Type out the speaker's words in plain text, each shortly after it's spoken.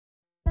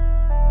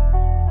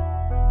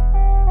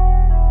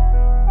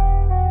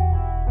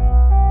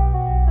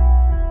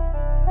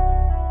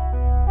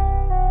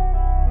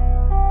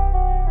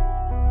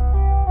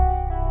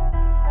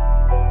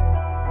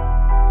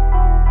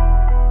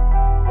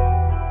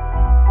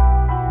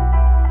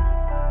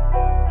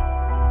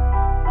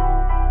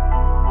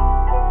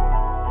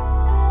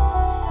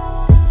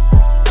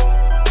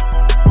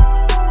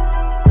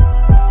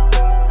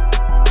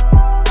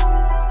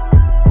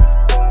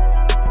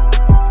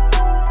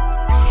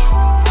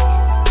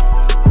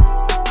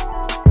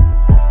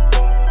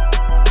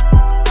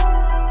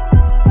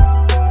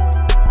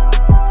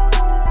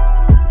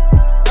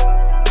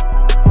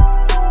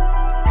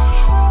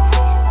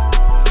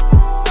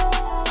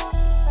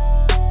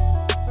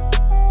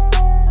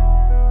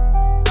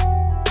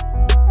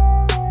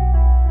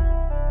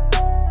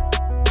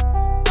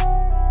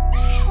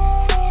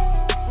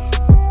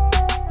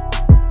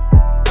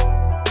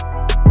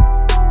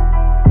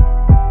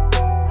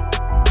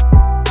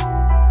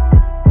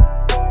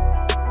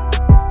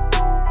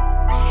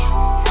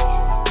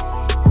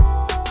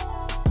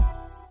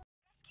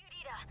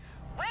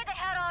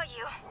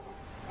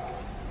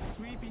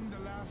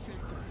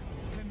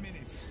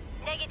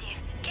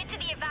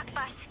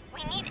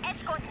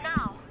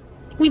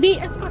We need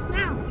escorts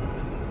now.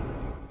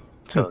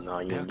 So no,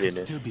 you There ain't could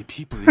getting still it. be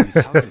people in these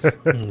houses.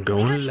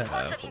 Going Reports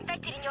live. of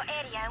infected in your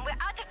area, and we're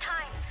out of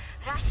time.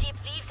 Last ship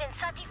leaves in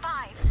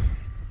 35.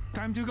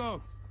 Time to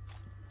go.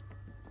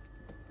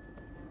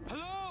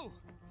 Hello?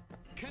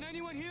 Can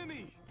anyone hear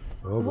me?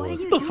 Oh boy. What are you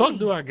What the doing? fuck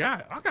do I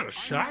got? I got a I'm not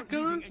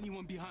shotgun? leaving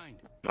anyone behind.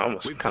 I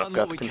almost We've kind of done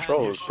got what the we can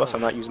controls. here, Plus, Shaw.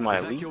 I'm not using my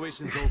elite.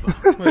 Evacuation's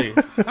over. Wait,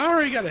 I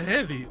already got a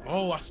heavy.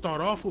 Oh, I start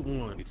off with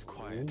one. It's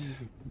quiet.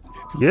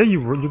 Yeah,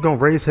 you gonna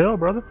raise hell,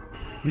 brother.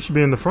 You should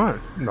be in the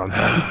front. No,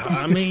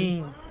 I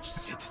mean,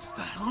 Shit, it's I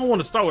fast. don't want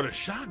to start with a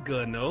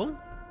shotgun, though.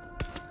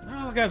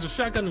 All I got is a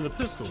shotgun and a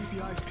pistol. Keep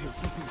your eyes peeled.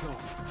 Something's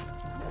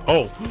off.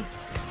 Oh,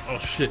 oh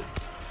shit.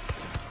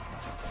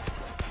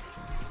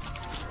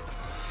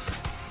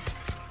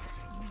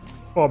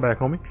 fall back,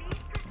 homie.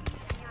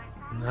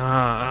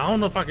 Nah, I don't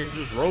know if I can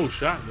just roll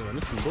shotgun.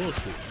 This is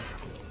bullshit.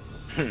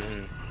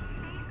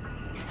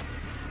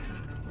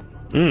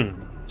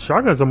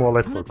 Shotguns are more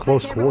like for Looks like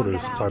close everyone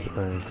quarters got type out.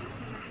 of thing.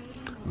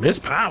 It's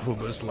powerful,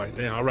 but it's like,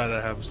 damn, I'd rather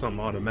have something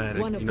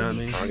automatic. One of You know what I them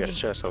mean? is I got a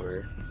chest over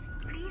here.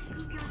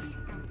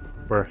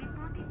 Where?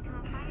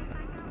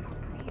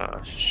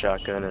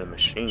 Shotgun and a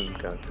machine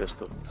gun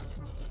pistol.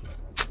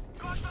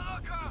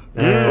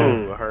 Yeah.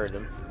 Oh, I heard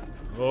him.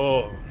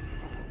 Oh.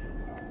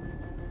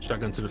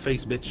 Shotgun to the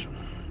face, bitch.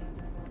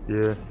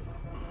 Yeah.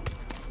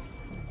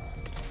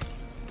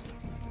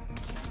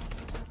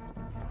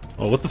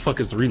 Oh, what the fuck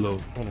is the reload?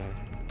 Hold on.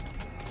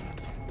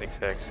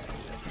 XX.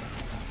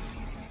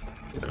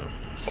 Yeah.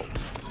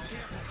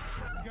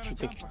 What you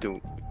think you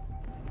do?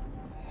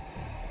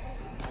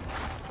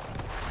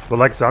 But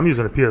like I said, I'm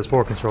using a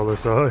PS4 controller,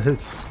 so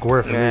it's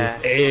square for Nah.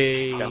 me.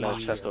 Hey. Got another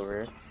chest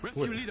over here.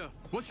 Rescue leader,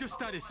 what's your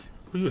status?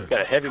 Who you at?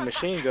 Got a heavy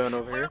machine gun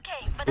over here.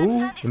 Okay, but Ooh,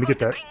 that let me get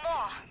that. bring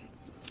more.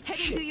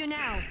 Heading to you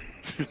now.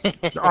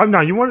 Oh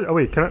no, you want it? Oh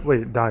wait, can I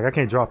wait, Doc? I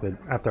can't drop it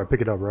after I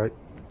pick it up, right?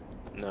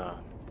 Nah.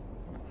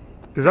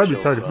 Because I'd be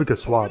Sure. tight if we could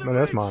swap. Man,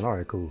 that's mine. All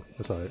right, cool.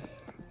 That's all right.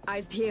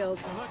 Eyes peeled.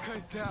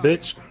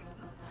 Bitch.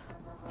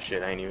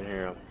 Shit, I ain't even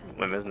hear him.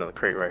 Wait, there's another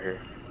crate right here.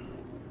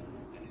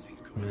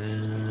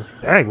 Man.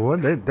 Dang, boy,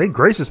 they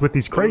grace us with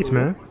these crates,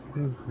 man.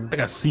 I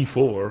got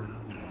C4.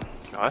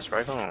 Oh, that's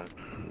right on.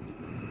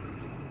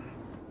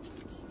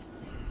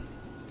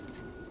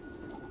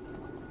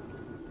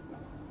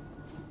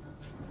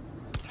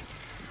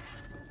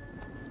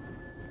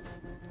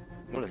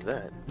 What is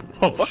that?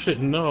 Oh, shit,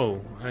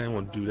 no. I didn't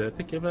want to do that.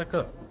 Pick it back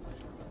up.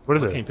 What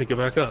is I it? can't pick it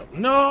back up.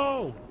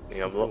 No!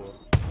 Yeah, blow.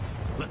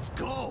 Let's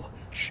go.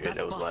 Shit,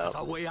 that was bus is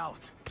our loud. way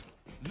out.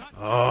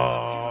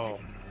 Oh.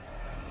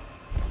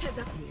 Heads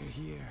up. We're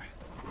here.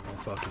 Oh,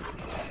 fuck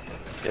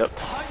it. Yep,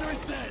 Hider is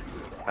dead.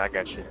 I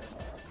got you.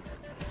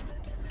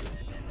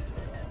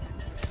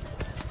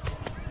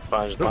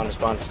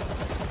 Spawn.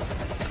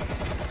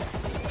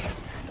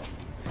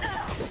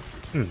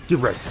 Get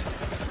wrecked.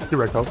 Get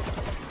wrecked, ho.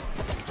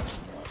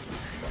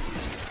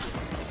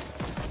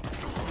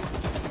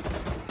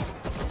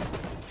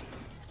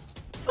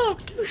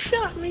 Fuck, you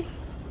shot me.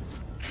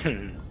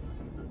 Reload.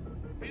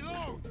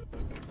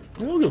 I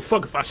don't give a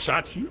fuck if I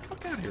shot you.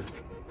 Fuck out of here.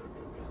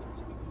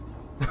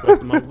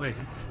 Back my way.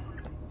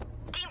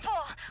 Team 4,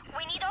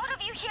 we need all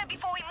of you here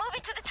before we move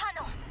into the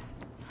tunnel.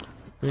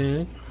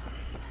 Man.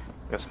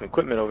 Got some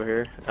equipment over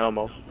here.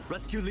 Elmo.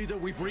 Rescue leader,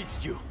 we've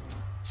reached you.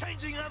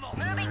 Changing ammo.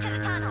 Moving to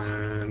the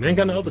tunnel. They ain't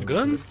got no other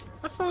guns?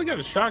 That's all they got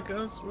is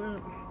shotguns,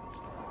 man.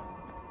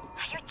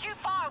 You're too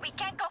far. We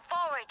can't go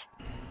forward.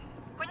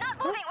 We're not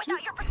moving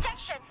without your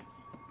protection.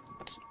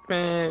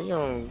 Man, you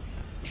don't.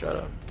 Shut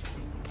up.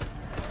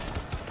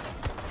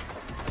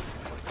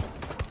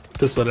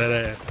 Pistol that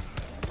ass.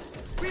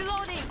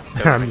 Reloading.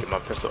 Gotta get my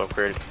pistol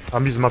upgraded.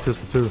 I'm using my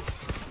pistol too.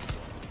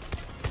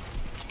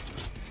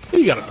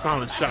 You got a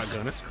silent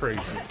shotgun. That's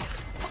crazy.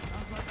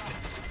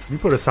 You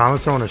put a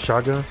silencer on a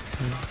shotgun?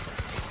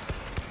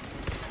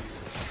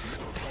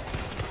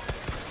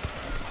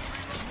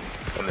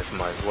 I'm in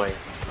somebody's way.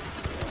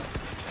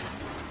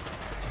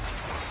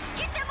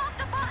 Get them off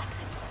the bus.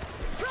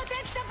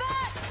 Protect the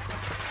bus.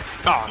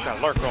 Oh, I got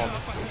a lurk on me.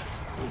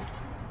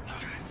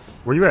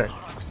 Where you at?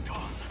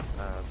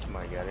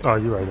 Somebody got it. Oh,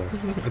 you right there. I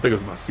think it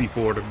was my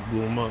C4 that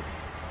blew him up.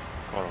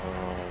 Hold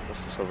on.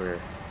 What's this over here?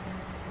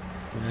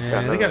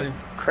 Man, they got another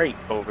crate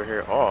over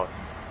here. Oh,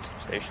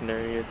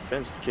 stationary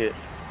defense kit.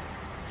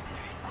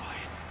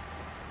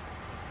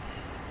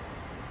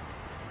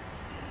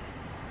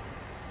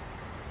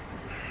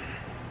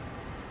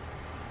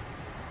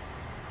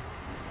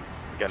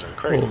 Got another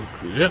crate.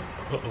 Oh, yep.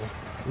 Uh-oh.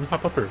 Let me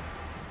hop up here.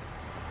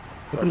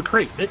 Open the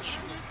crate, bitch.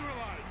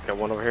 Got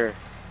one over here.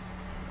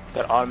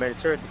 Got automated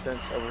turret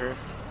defense over here.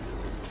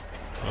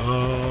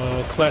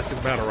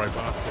 Classic battle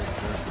rifle. I think,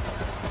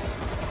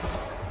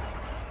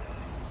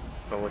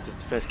 I want this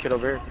defense kit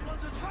over here.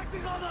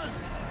 Attracting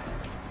others.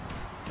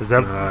 Is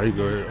that? Nah, you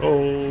go here.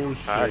 Oh,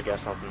 shit. I already got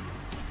something.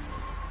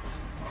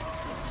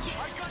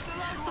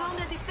 Found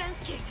a defense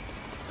kit.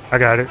 I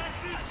got it.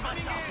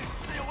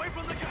 Stay away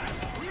from the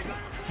gas.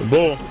 The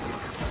bull.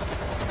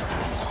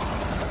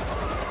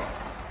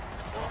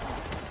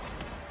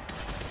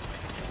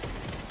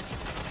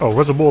 Oh,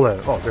 where's the bull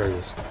at? Oh, there he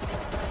is.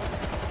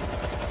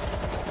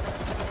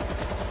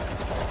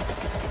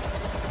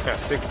 Got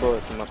 6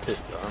 bullets in my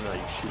pistol. I'm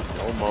not shooting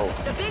no more.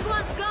 The big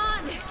one's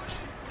gone.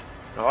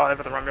 Oh,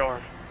 everything around me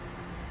are.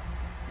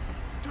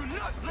 Do not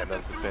Got let another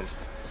them through. defense.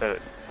 Set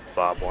it.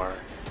 Barbed wire.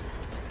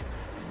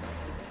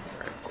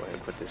 Alright, go ahead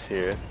and put this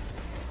here.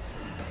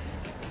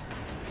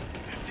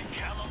 Empty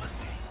cal on the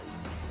scene.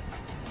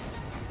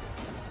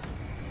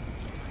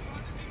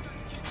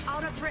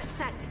 Outer turret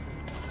set.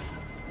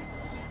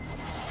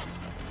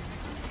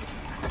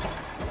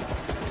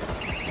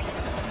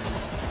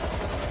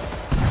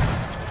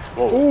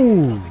 Whoa.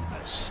 Ooh,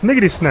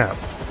 sniggity snap.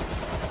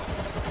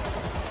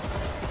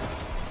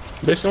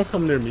 Bitch, don't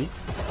come near me.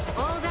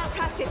 All that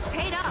practice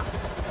paid off.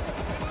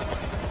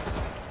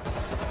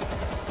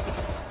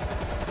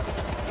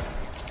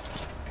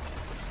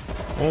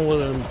 I won't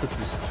let him put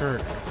this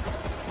turn.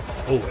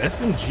 Oh,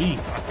 SMG.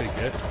 I'll take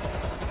that.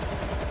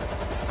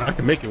 I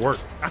can make it work.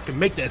 I can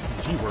make the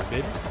SMG work,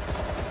 baby.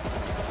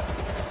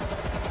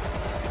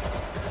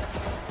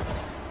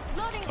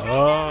 Loading fresh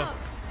ammo.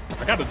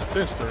 I got a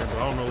defense turn, but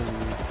I don't know.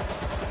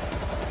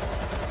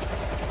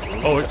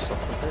 Oh, it's I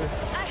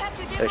have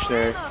to give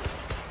Stationary. more ammo.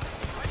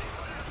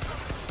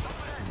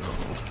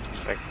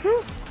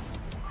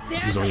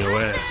 he's on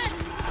your ass.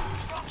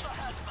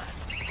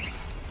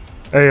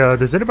 Hey,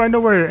 does anybody know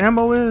where the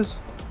ammo is?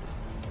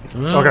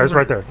 Okay, it's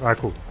right there. All right,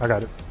 cool. I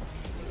got it.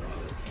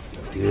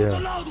 The Yeah.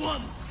 loud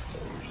one.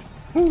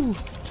 Woo.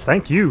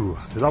 Thank you,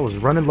 because I was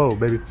running low,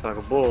 baby. It's like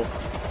a bull.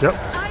 Yep.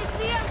 I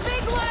see a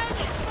big one.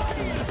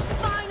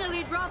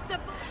 Finally dropped the.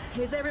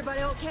 Is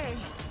everybody okay?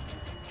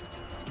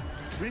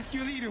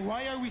 Rescue leader,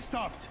 why are we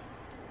stopped?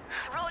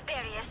 Road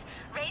barriers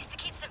raised to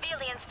keep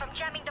civilians from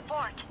jamming the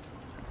port.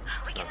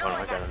 We can Hold on,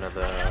 lower I got them.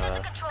 another Bring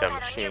another control got a panel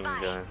machine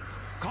nearby. gun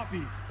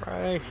Copy.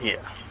 right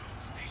here.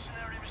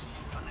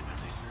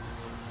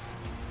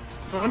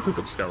 Oh, I'm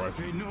picking up scout right.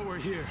 They know we're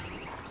here.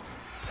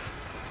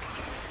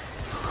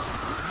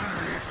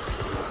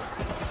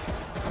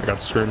 I got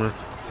the screamer.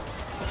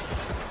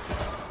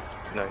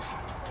 Nice.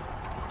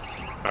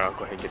 Alright, I'll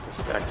go ahead and get this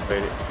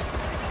activated.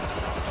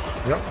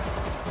 Yep.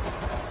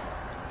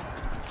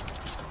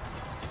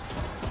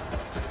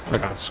 I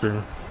got the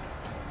screamer.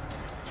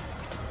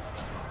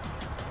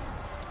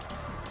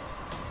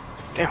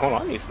 Damn, hold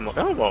on, I need some more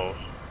ammo.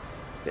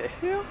 The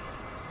hell?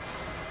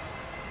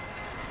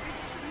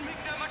 Shouldn't make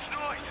that much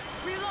noise.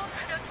 Reload.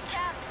 Those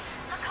jams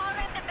are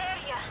covering the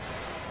barrier.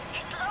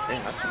 It's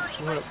lowering Damn, I think slowly, but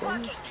 200 it's bullets.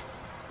 working.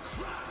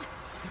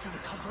 They're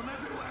gonna come from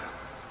everywhere.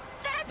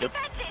 Set up Yep.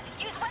 defenses.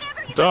 Use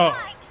whatever you Dog.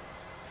 can find.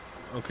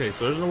 Okay,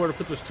 so there's nowhere to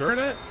put this turret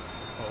at?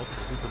 Oh,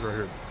 okay. We put it right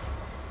here.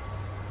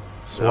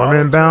 Swarm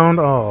inbound.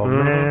 Oh,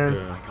 Mhm. man.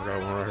 Yeah, I got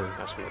one right here.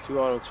 Gosh, we got 2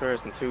 auto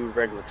turrets and 2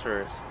 regular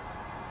turrets.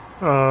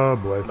 Oh,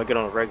 boy. I'm gonna get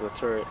on a regular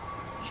turret.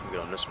 Should get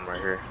on this one right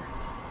here.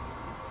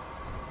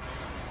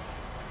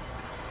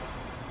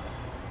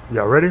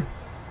 Y'all ready?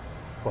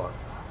 Fuck.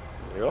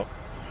 Yup.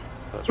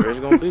 That's where it's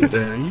gonna be.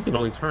 Damn, you can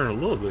only turn a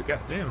little bit.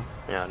 Goddamn.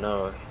 Yeah, I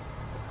know.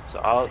 So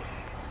I'll.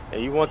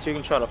 And you want to, you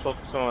can try to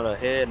focus on the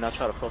head, and I'll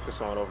try to focus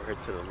on over here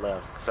to the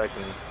left, because I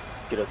can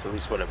get up to at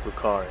least where that blue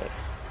car at. God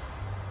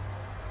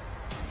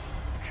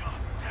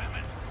damn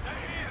it. They're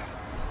here.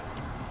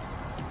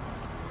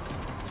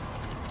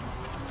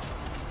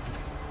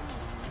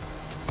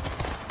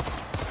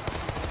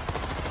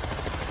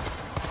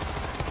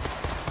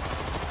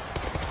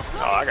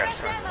 Oh, I gotta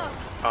Fresh turn. ammo.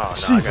 Oh no,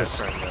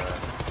 Jesus. I gotta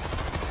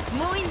turn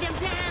Mowing them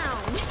down.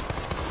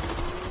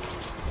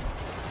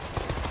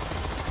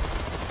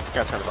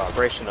 the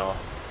vibration off.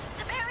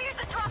 The barriers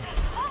are dropping.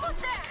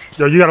 Almost there.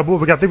 Yo, you got a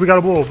bull. I think we got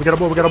a bull. We got a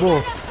bull. We got a bull.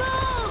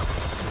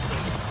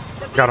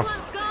 The big Got him.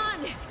 one's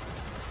gone.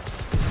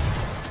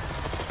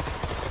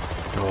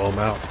 Oh, I'm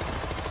out.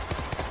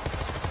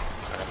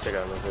 I still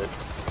got a little bit.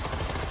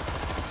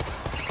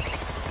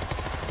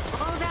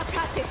 All that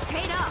practice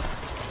paid off.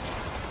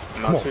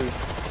 I'm Come out on. too.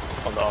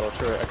 On the auto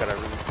turret, I gotta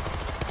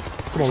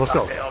Come on, let's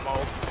go. the ammo.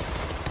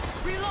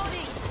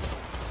 Reloading.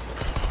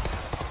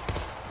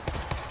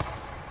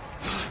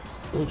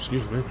 Oh,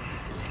 excuse me.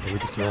 Yeah, we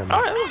get some ammo.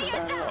 Alright, that wasn't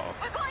bad at all.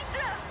 We're going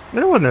through.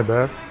 Man, it wasn't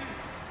that bad.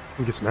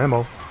 We get some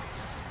ammo.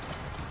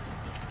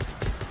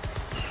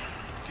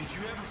 Did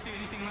you ever see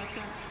anything like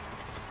that?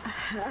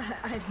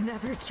 I've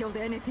never killed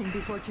anything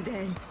before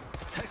today.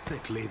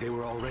 Technically, they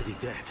were already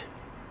dead.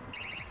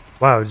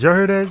 Wow, did y'all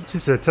hear that? She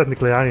said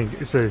technically I ain't.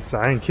 It says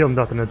I ain't killed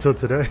nothing until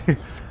today.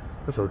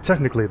 So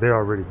technically they're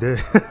already dead.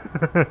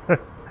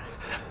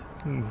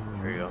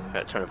 There you go.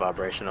 Gotta turn the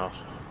vibration off.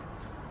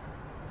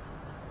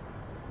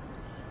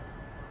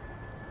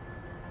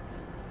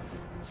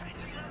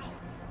 Changing ammo.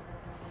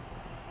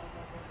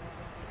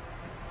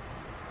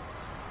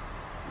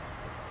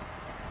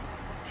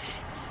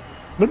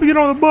 Let me get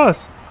on the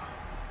bus.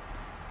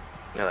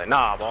 They're like,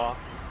 nah, boy.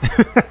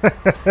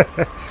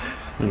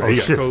 No, Oh, he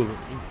got shit. COVID.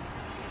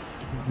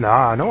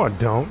 Nah, no I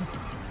don't.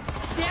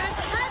 There's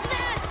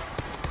hazmat.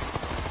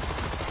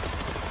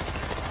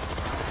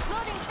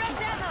 Loading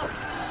fresh ammo.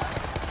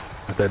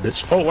 Got that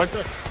bitch. Oh, right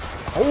there.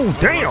 Oh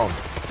damn!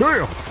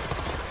 Damn!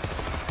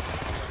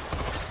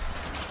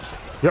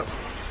 Yep.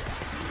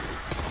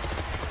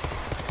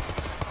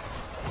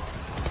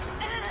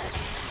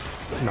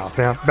 Nah,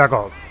 fam. Back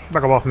off.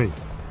 Back off me.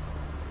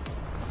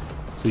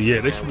 So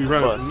yeah, they should be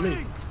running from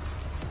me.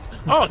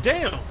 Oh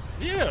damn!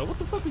 Yeah, what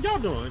the fuck are y'all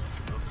doing?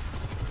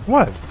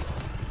 What?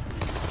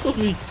 Supposed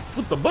to be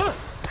with the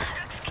bus.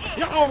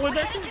 Y'all all the way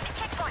back there.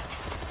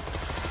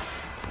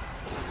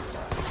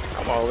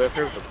 I'm all the way up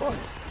here with the bus.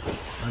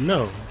 I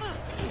know.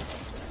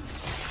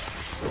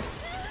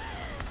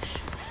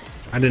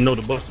 I didn't know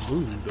the bus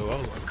moved though. I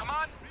was like, Come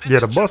on. Yeah,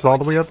 the bus all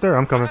the way up there.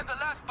 I'm coming. The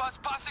last bus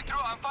passing through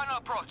on final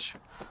approach.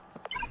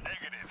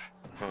 Negative.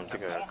 I don't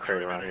think I got a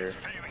crate around here.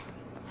 Failing.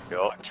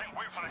 Yo. I can't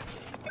wait for it.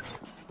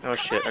 Oh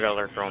shit, I got a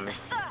lurker on me.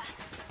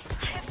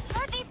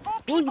 Thirty-four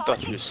Ooh, you people.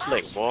 thought you was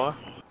slick, boy.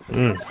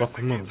 fuck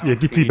them up. Yeah,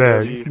 get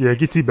teabag. Yeah,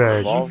 get teabag.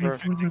 Revolver.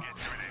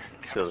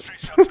 Silly.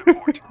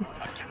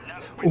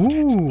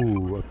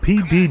 Ooh, a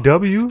PDW.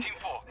 Team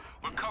 4,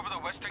 we'll cover the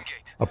western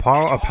gate. A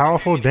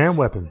powerful damn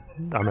weapon. I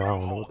mean, I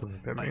don't know what the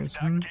heck that means.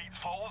 That gate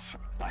falls,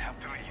 I have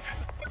to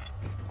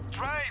leave.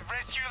 Drive,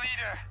 rescue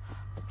leader.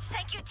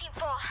 Thank you, Team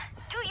 4.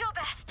 Do your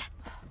best.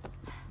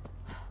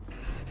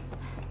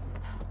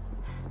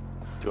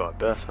 Do our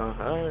best, huh?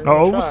 Alright,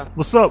 Oh, try.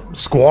 what's up,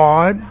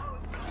 squad?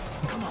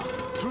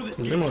 Through this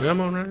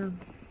Ammo right here.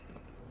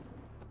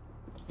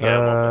 Yeah,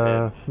 I'm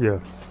up ahead. Yeah,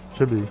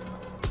 should be.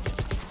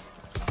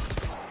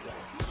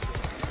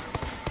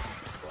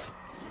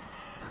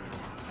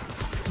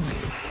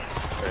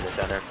 There it is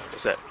down there.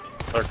 What's that?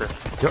 Lurker.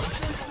 Yep.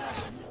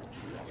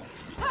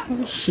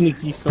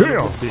 Sneaky son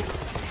Damn. of a bitch.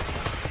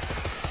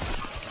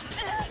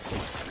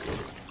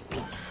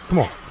 Come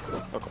on.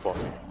 Knuckleball.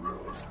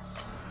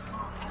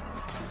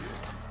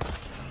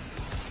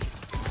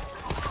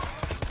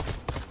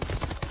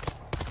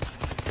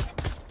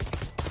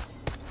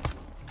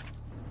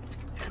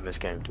 Damn, this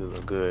game do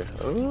look good.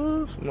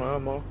 Oh, some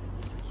ammo.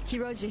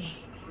 Hiroji.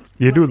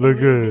 You do was look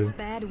it this good.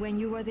 bad when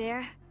you were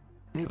there?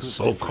 It was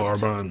Assault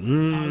different.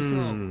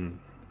 carbine.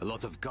 A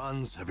lot of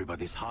guns,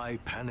 everybody's high,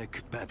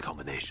 panic, bad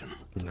combination.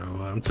 No,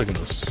 I'm taking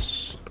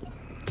this.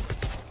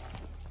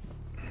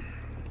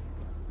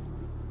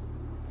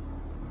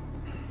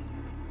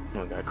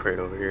 Oh, got a crate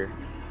over here.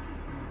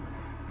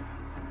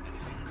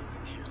 Anything good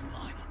in here's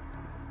mine.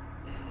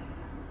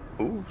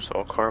 Ooh,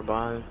 assault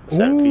carbine. What's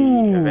that? P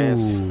Ooh.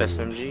 advanced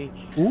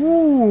SMG.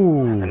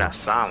 Ooh. They're not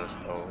silenced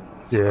though.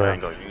 So Yeah. I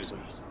ain't gonna use them.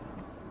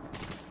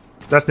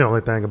 That's the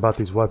only thing about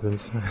these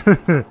weapons.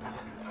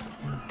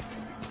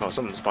 Oh,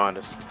 something's behind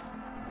us.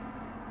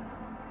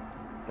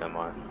 Never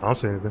mind. I don't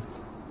see anything.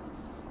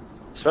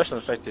 Special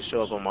effects that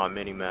show up on my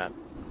mini map.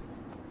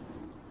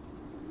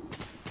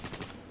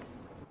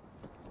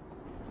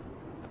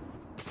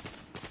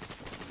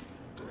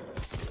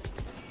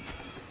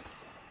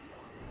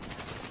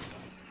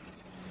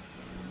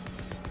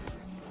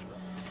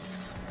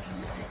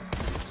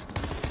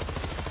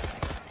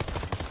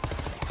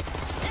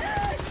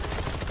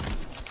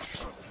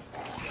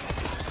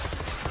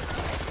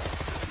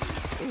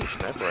 Ooh,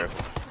 sniper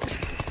rifle.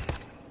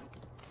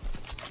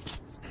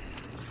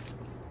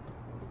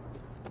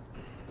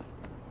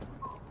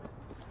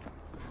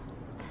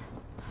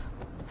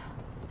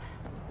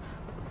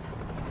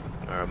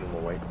 Alright, I'm on my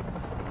way.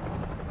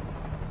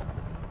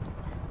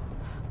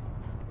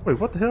 Wait,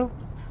 what the hell?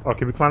 Oh,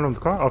 can we climb on the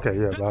car? Okay,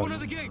 yeah. That's bye. one of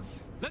the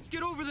gates. Let's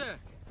get over there.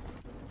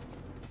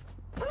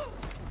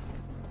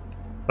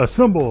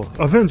 Assemble,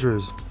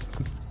 Avengers.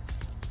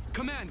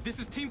 Command, this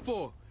is Team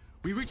 4.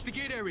 We reached the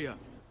gate area.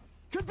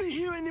 Could be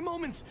here any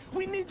moment.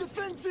 We need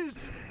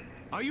defenses.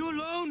 Are you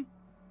alone?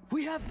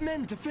 We have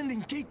men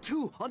defending gate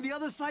 2 on the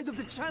other side of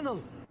the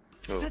channel.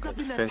 Oh, Set up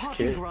in that fence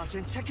parking kit. garage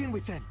and check in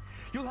with them.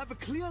 You'll have a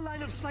clear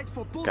line of sight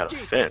for both Got a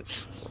gates.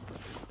 fence.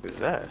 What is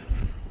that?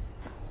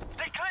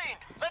 They clean.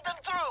 Let them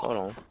through. Hold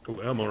on.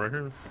 Oh, ammo right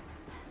here.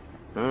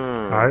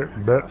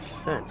 Alright, bet.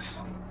 Fence.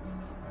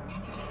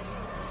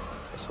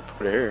 Let's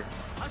put it here.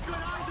 I've got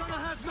eyes on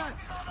the hazmat.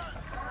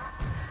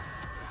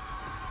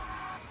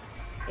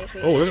 If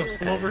it Oh, shoots, there's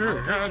some over here.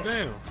 I'll God take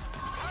it. damn.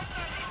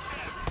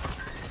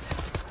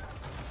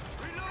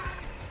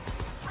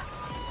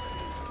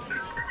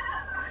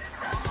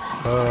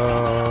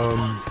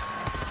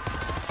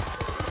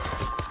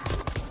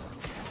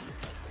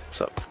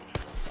 What's up?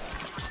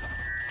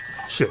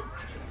 Shit.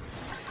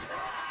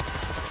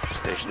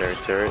 Stationary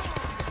turret.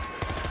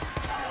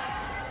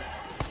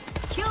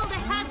 Kill the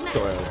hazmat.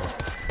 Go ahead.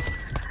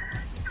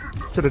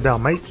 Sit it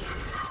down, mate.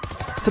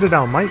 Sit it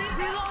down, mate.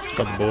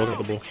 Got the ball, got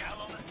the ball.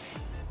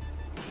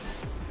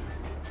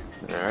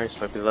 Alright, so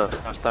might be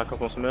left. I'll stock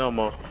up on some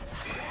ammo.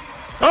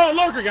 Oh,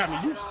 Lurker got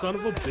me, you son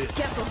of a bitch.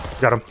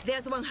 Careful. Got him.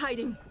 There's one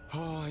hiding.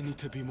 Oh, I need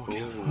to be more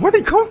careful. Where'd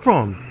he come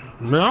from?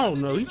 Man, I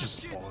don't know, he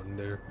just spawned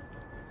there.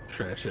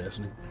 Trash ass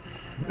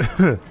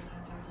nigga.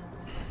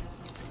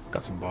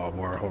 Got some barbed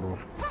wire, hold on.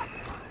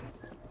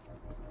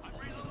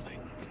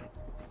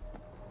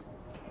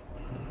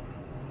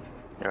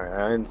 Alright,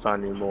 I didn't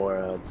find any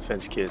more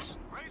defense kits.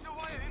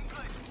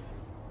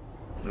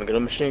 I'm gonna get a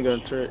machine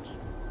gun turret.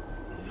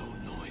 No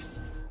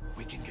noise.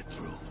 We can get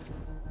through.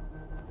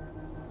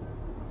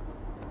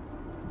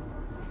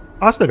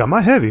 I still got my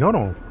heavy. Hold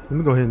on. Let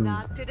me go ahead and.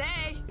 Not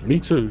today. Me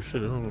too.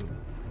 Shit. Hold on.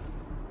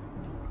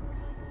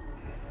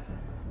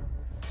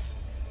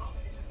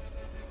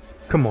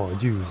 Come on,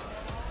 you.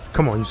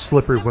 Come on, you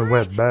slippery when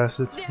wet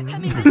bastards. They're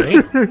coming.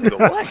 Nigga,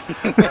 what?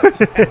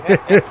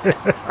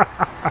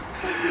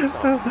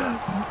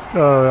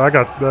 I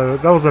got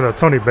that was in a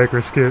Tony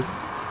Baker skit.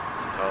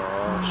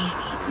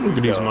 Oh, shit. Look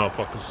at these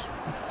motherfuckers.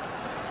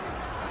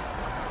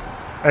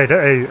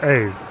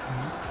 Hey.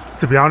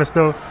 To be honest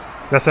though,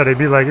 that's how they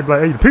be like.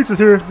 Hey, the pizza's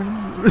here.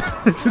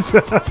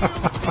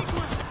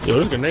 Yo,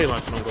 this grenade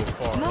launcher don't go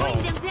far at Mowing all.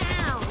 them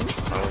down.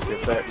 I don't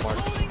get that, Mark.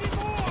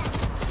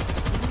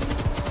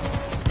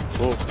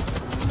 Whoa.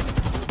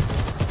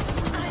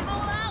 I'm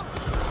all out.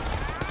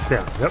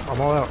 Yeah, yep, I'm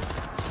all out.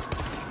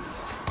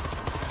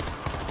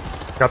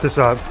 Got this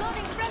side.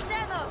 Loading fresh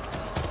ammo.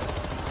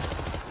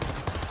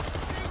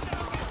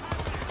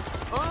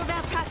 All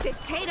that practice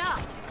paid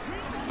off.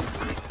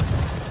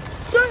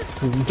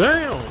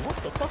 Damn, what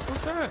the fuck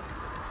was that?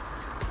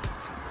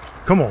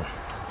 Come on.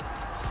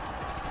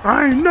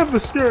 I ain't never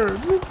scared.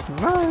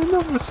 I ain't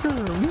never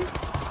scared.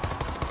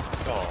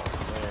 Oh,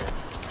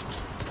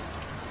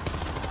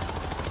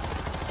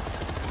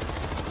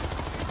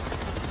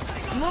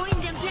 man. Mowing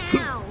them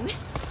down.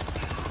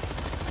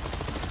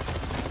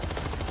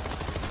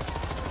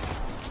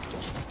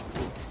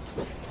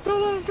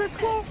 Get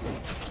close.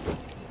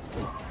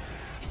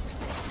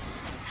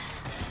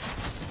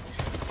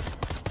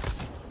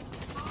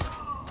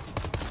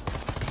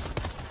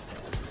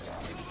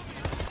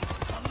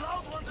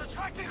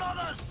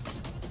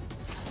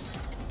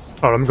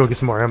 Oh, let me go get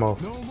some more ammo.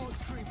 No more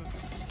screamers.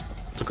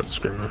 Took out the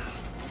screamer.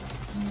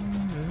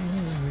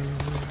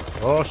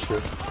 Oh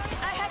shit.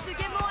 I have to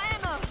get more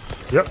ammo.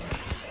 Yep.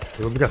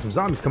 Yo, we got some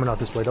zombies coming out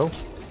this way though.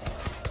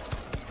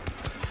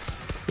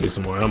 Need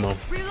some more ammo.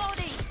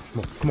 Reloading.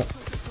 Come on.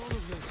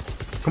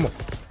 Come on.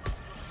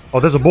 Oh,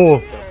 there's a bull.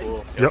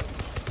 Cool. Yep.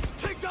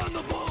 Take down the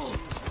bull!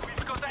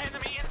 We've got the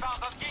enemy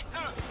inbound on gate 2.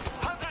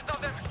 Hundreds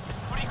of them.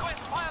 Request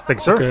fire. Thank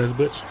you, sir. Okay,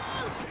 bitch.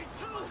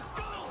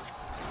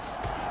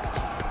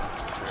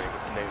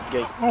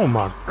 Gate. Oh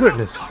my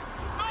goodness. They're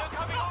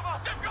coming over.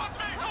 They've got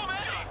me. So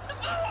many.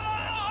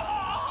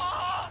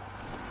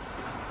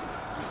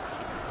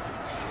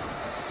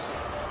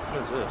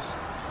 What is this?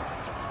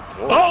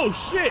 Oh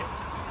shit!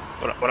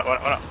 What up?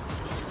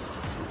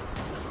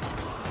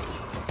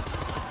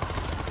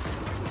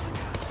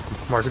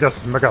 Mark, I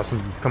got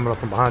some coming up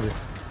from behind you.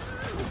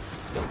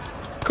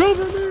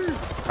 Cover me!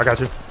 I got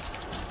you.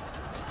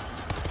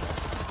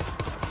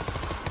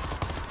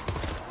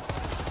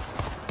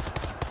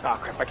 Ah,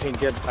 crap, I can't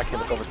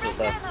look over to the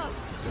left.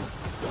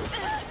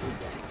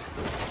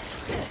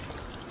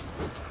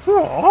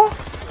 Aww.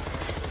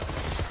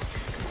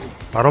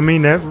 I don't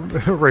mean that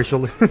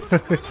racially.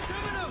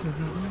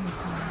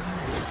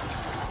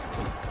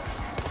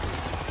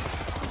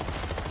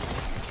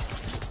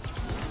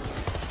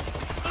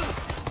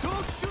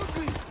 Don't shoot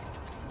me!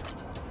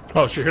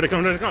 Oh shit, here they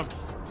come, here they come.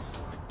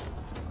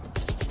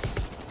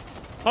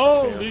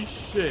 Holy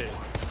shit.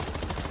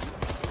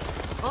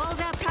 All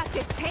that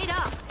practice paid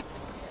off.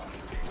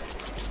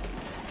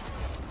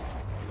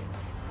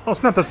 Oh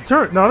snap, that's a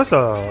turret. No, that's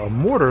a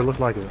mortar, look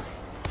like it.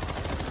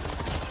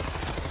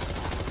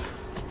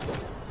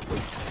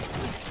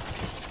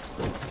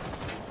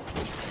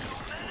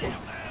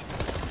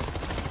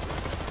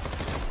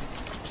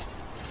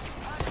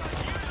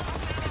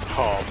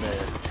 Oh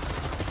man.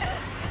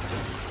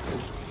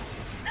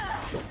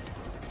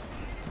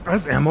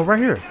 There's ammo right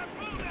here.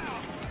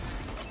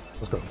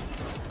 Let's go.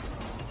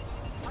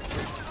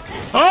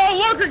 Oh,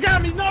 Lurker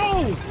got me,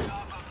 no!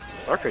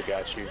 Lurker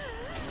got you.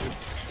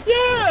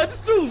 Yeah,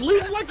 this dude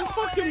leaving like a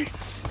fucking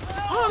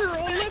honor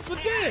on Left 4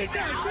 Dead.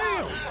 God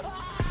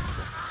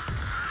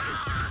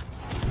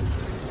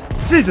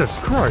damn. Jesus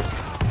Christ. You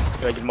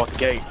gotta get him off the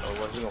gate,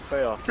 otherwise he's gonna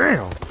fail.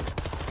 Damn.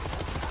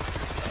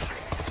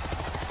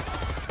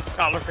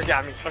 Oh, Lurker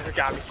got me.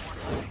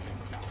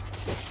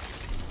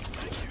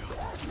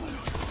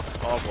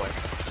 Oh boy.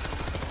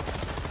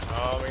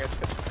 Oh my god.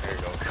 There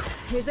you go.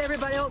 Is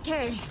everybody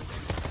okay?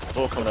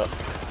 Bull coming up.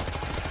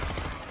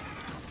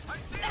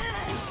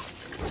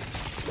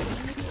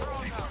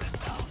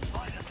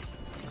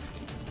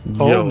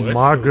 Oh Yo, that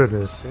my shit was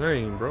goodness.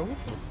 insane, bro. What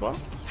the fuck?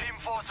 Team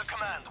 4 to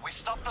command. We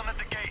stopped them at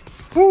the gate.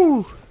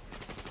 Woo.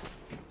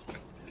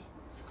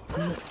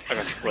 I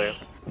got you, player.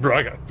 Bro,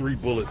 I got 3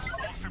 bullets. All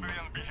civilian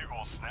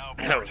vehicles now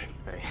That was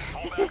boarding.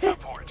 Full back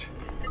support.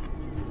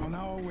 On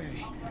our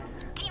way.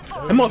 Team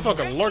 4. That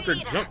motherfucking Lurker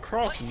jumped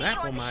across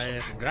map on my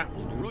ass and got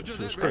me. Roger It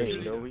was that, I crazy.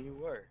 didn't know where you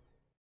were.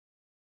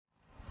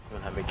 I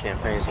don't know how many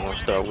campaigns I'm gonna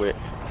start with.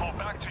 Fall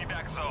back to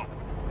evac zone.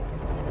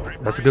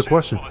 That's a good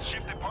question. For the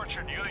ship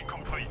departure nearly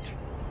complete.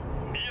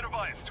 Be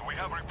advised, we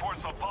have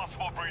reports of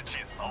possible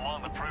breaches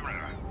along the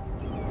perimeter.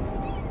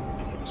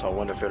 So I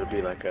wonder if it'll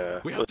be like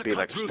a, We will have it to be cut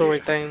like a through story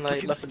here. thing We like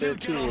can Left 4 still Dead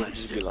get 2, on or that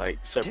just be ship. like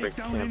separate Take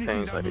down anything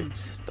campaigns that like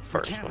moves. the We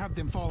first can't one. have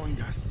them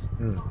following us.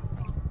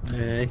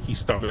 Yeah, he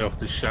started off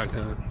this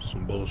shotgun.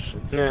 Some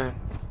bullshit. Yeah.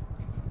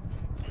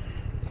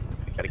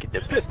 Gotta get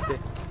that pistol.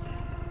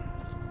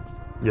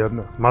 Yeah,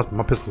 no,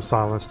 my pistol's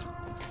silenced.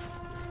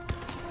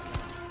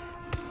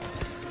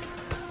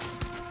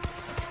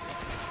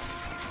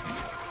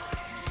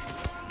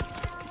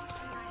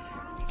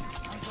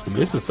 I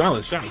mean, it's a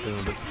silent shotgun,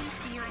 but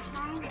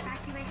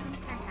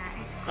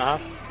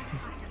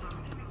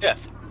Yeah.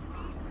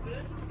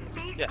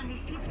 Yeah.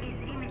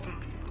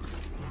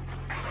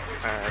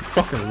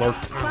 fucking lurk.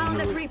 Found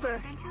the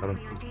creeper. Oh,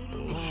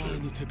 I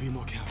need to be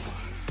more careful.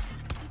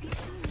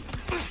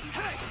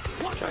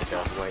 Try to get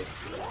out of the way.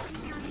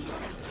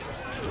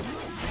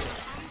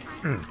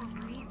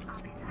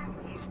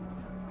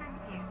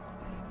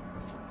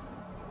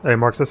 Hey,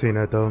 Marks, I seen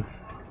that though.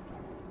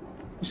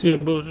 You see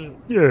that bullshit?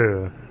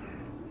 Yeah.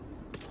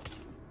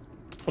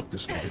 Fuck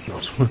this guy.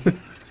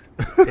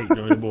 Hey,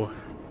 Johnny boy.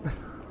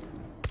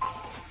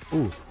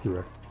 Ooh, you're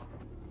right.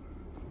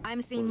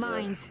 I'm seeing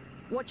mines.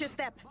 Watch your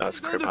step. That's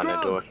a creep on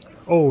that door.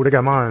 Oh, they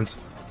got mines.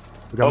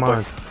 They got Open.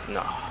 mines.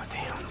 No,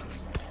 damn.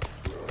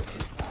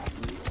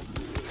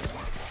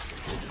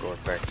 Go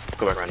back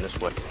around this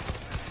way.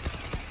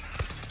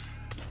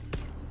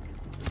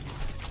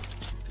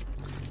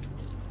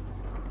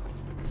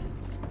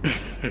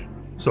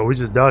 So we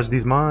just dodged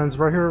these mines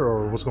right here,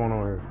 or what's going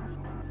on here?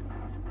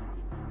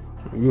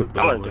 You went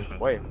I that went a way.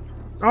 different way.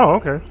 Oh,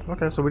 okay.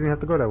 Okay, so we didn't have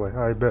to go that way. All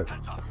right, bet. Yeah,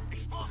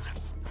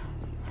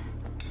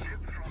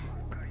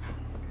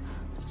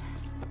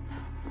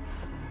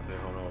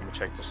 hold on, let me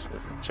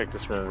check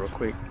this room real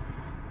quick.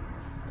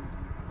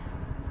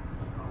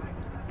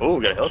 Oh,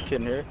 we got a health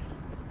kit in here.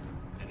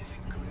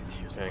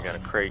 And I got a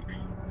crate.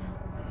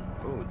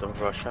 Oh, double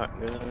barrel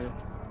shotgun.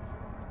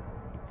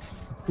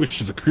 Which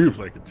is the crew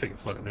like could take a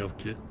fucking health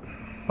kit.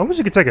 I wish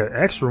you could take an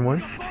extra one.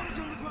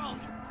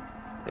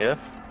 Yeah.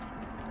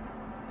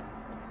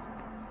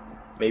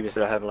 Maybe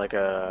instead of having like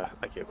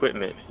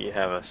equipment, you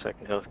have a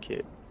second health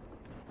kit.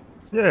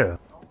 Yeah,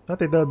 I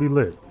think that'd be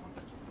lit.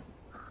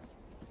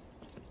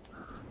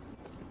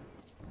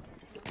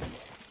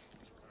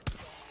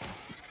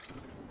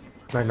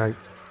 Night night.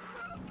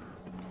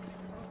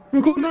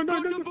 Go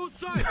on both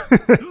sides.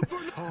 Look for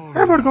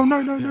Everybody go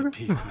night night. Fair nigga.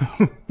 peace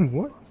now.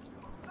 What?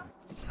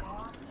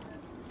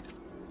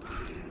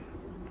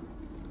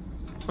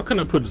 How can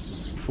I put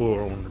this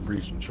 4 on the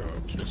breaching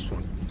charge? That's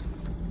funny.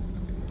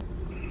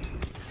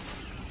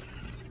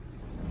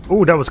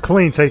 Ooh, that was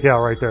clean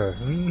takeout right there.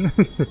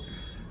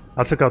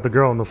 I took out the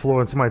girl on the floor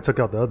and somebody took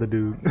out the other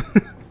dude.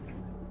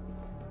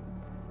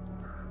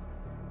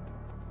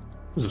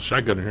 There's a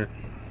shotgun in here.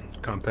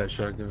 Compact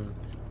shotgun.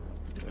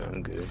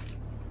 I'm good.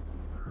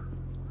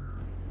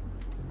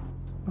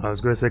 I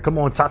was going to say, come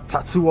on,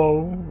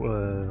 Tatsuo,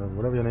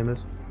 whatever your name is.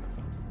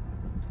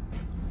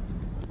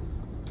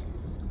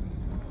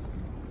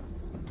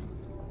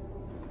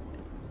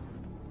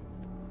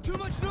 Too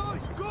much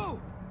noise. Go.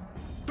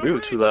 We were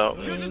too loud.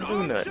 We There's ain't an doing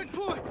armed that.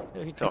 checkpoint.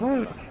 Yeah, he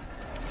talking.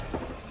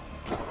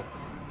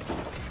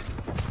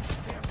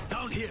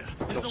 Down here.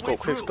 Go There's a way scope,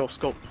 quick through.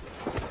 scope.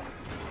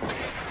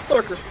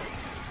 Sucker.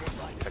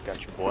 I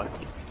got you, boy.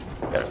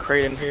 Got a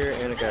crate in here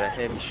and I got a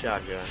heavy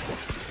shotgun.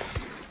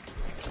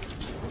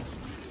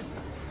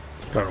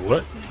 Got a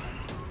what?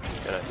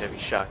 Got a heavy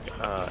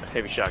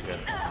shotgun.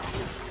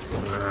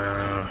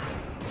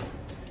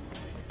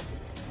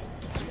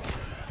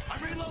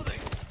 I'm reloading.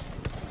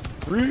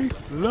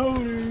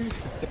 Reloading.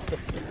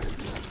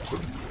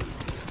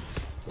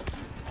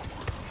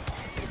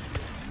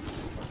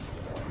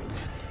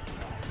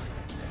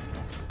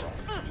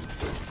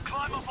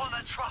 Climb up on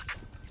that truck.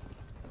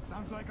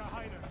 Sounds like a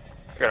hider.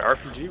 Got an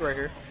RPG right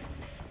here.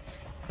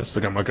 I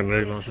still got my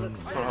grenade launcher.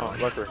 Looks Oh,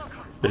 Lucker.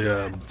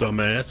 Yeah,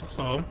 dumbass. I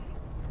saw him.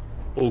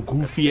 Oh,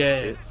 goofy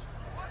ass.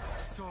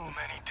 So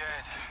Many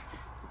dead.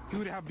 it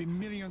would have been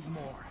millions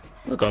more.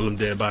 Look all them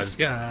dead bodies.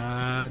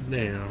 God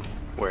damn.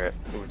 Where at?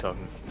 Who we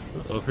talking?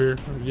 Up here.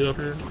 Get up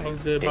here. All them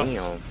dead bodies.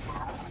 Damn.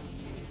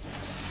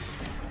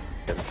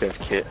 Got the fence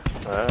kit.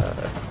 I'm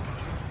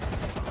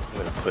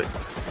gonna put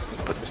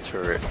this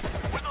turret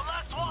We're the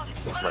last one.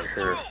 right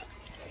here.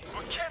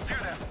 We can't do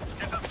that.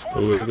 It's a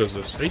swarm. Oh, there's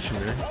a station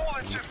there. We'll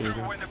let you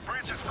through when the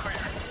bridge is clear.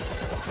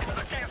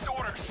 It's against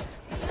orders.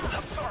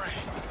 I'm sorry.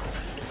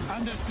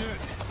 Understood.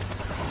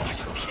 Are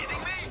you kidding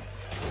me?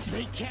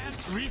 They can't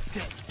risk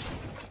it.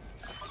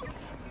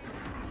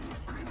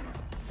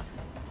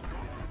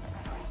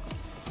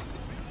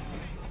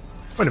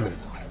 Wait a minute.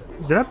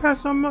 Did I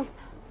pass something up?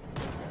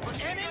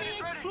 Enemy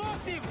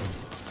explosive.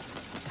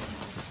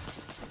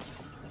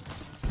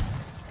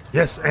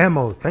 Yes,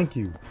 ammo. Thank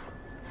you.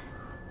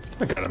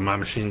 I got my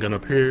machine gun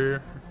up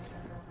here.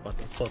 About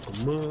to fuck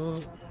them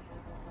up.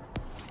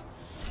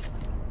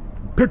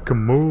 Pick a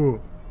move.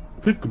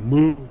 Pick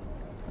 'em up.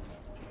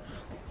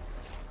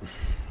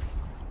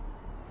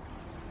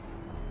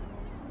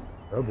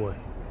 Oh boy.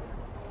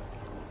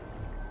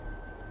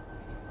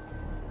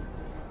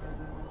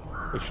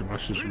 Make sure my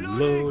shit's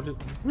reloaded.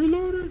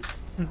 Reloaded.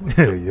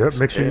 Yep,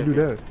 make sure you do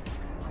that.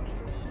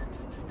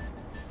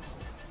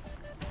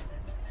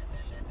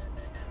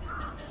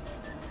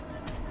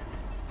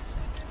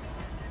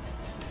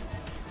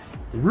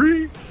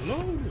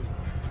 Reloaded.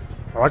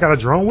 Oh, I got a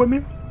drone with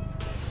me?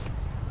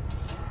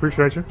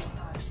 Appreciate you.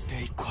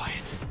 Stay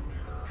quiet.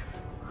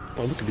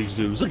 Oh, look at these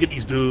dudes. Look at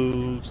these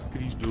dudes. Look at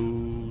these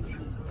dudes.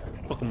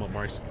 Fuck them up,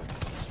 Maurice.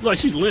 Like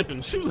she's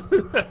limping. She was.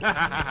 Did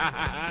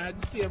you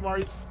see it,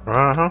 Maurice?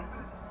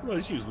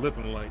 Like she was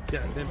limping like,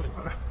 God damn it.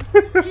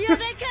 Here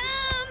they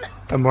come!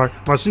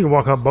 And she can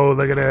walk her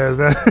bow-legged ass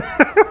down.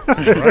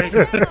 Right?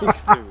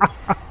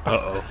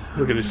 Uh-oh.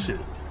 Look at this shit.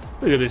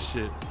 Look at this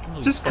shit.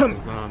 Just come.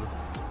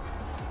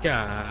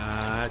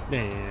 God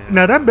damn.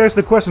 Now that begs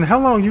the question: how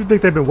long you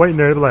think they've been waiting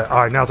there? They're like,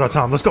 all right, now's our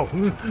time. Let's go.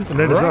 And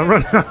they just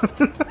run out.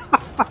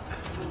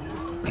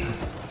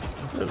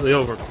 They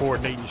over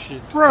coordinating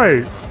shit.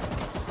 Right.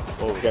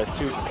 Oh, we got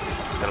two.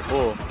 Got a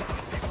bull.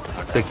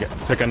 Take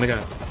out the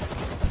guy.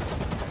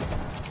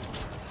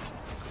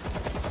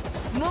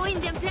 Mowing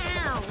them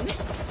down!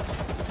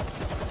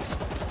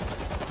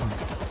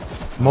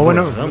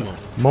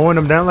 Mowing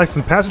them down like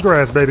some patch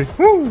grass, baby.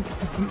 Woo!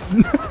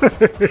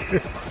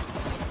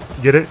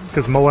 Get it?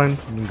 Because mowing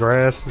and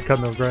grass,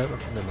 cutting those grass.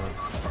 Never mind.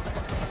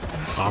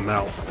 I'm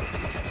out.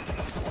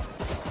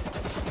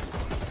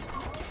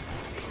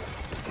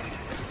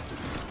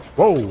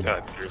 Whoa!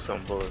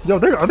 Yo,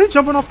 are they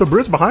jumping off the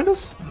bridge behind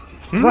us?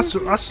 'Cause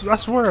I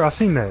swear I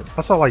seen that.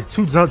 I saw like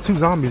two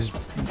zombies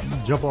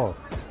jump off.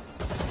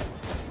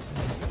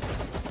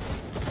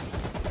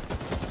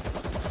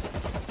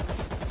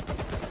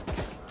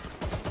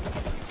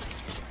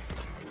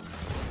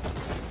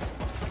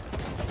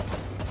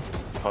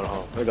 Hold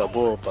on. We got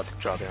bull about to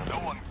drop down. No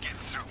one gets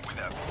through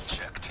without being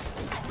checked.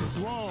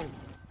 Whoa.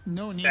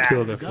 No need Kill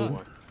for that the gun.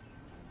 fool.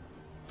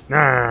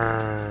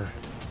 Nah.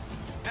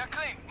 They're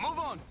clean. Move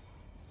on.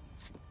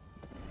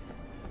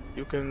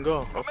 You can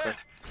go. Okay. Men,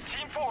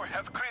 Team 4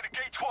 have cleared the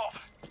gate 12.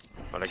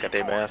 Oh, they got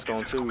their mask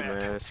on too,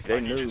 man. See,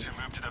 they knew. Move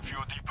to the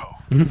fuel depot.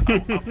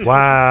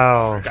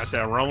 Wow. Got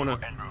that Rona.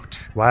 En route.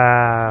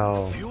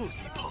 Wow. Fuel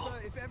depot.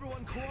 If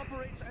everyone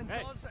cooperates and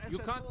Hey, does as you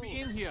they're can't told. be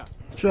in here.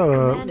 Shut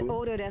up. Command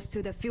ordered us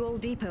to the fuel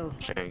depot.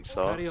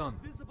 Chainsaw. Carry on.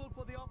 Visible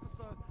for the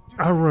officer.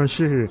 I run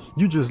shit here.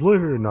 You just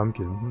live here. No, I'm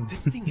kidding.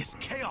 This thing is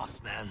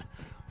chaos, man.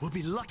 We'll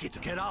be lucky to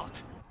get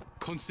out.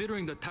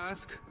 Considering the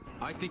task,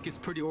 I think it's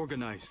pretty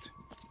organized.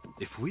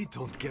 If we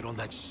don't get on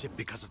that ship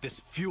because of this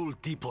fuel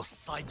depot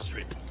side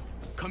trip.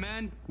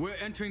 Command, we're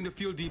entering the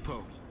fuel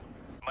depot.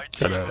 My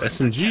Got team a will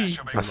SMG.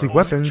 stash I see available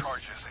weapons.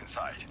 charges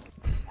inside.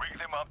 Rig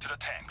them up to the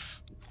tanks.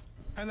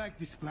 I like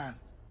this plan.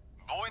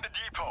 Blowing the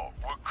depot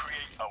will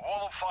create a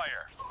wall of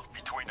fire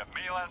between the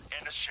mainland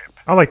and the ship.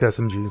 I like that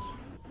SMG.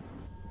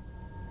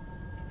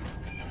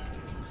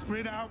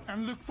 Spread out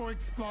and look for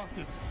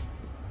explosives.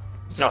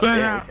 No, Spread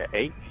damn, out. we got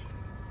 8.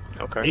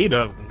 Okay. 8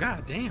 of them.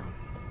 God damn.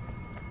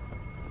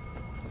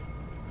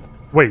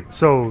 Wait,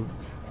 so...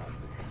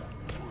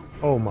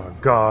 Oh my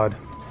god.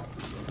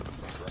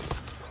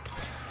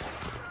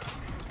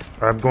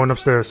 Alright, I'm going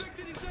upstairs.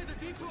 Damn it!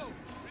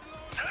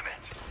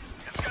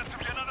 It's got to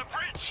be another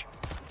breach.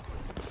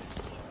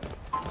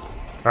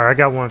 Alright, I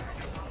got one.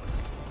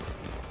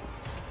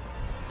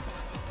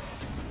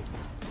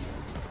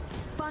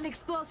 Found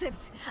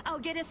explosives. I'll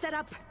get it set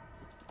up.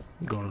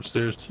 I'm going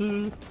upstairs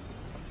too.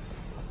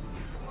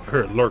 I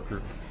heard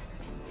lurker.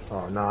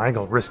 Oh no, I ain't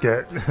gonna risk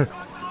it.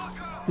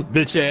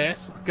 Bitch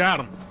ass. Got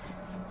him.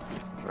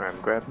 Alright,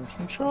 I'm grabbing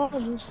some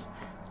charges.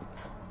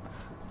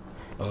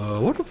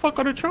 What the fuck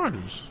are the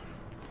charges?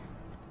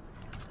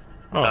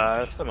 Oh,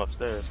 It's them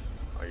upstairs.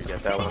 Oh, you got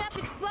that Setting one. up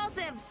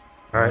explosives.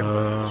 Alright,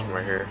 This one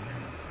right here.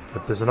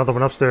 but there's another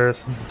one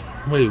upstairs.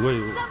 wait.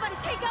 Somebody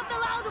take out the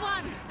loud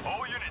one.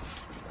 All units.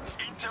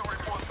 Intel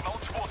reports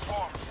multiple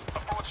swarms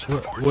approaching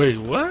the port. Wait,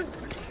 what?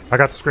 I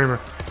got the screamer.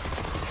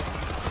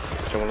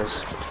 Showing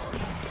us.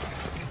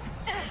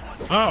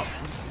 Oh,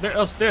 they're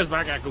upstairs, but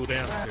I gotta go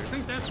downstairs. I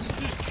think that's what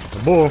it is.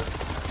 The bull.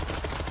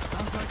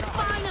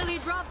 Finally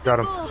dropped Got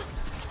the him. bull.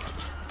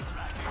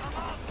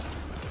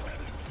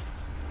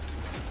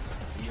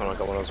 Oh my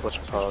god, one of those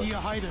whatchamacallit. See a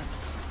hider.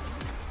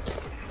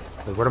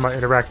 Wait, what am I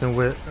interacting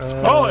with?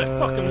 Oh, that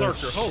fucking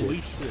lurker.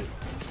 Holy shit.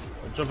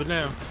 I'm jumping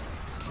down.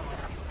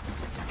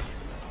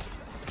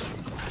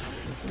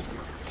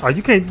 Oh,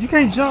 you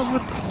can't jump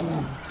with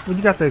when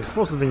you got the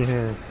explosive in your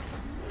hand.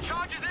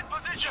 Charges in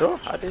position. Sure,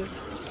 I did.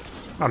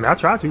 I mean, I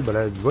tried to, but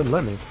it wouldn't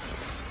let me.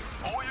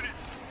 All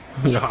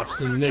units.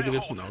 Option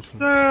negative.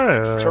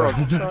 No. Charles,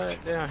 Yeah. try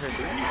it down here,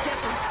 dude.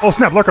 Oh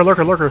snap!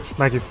 Lurker!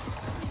 Thank you.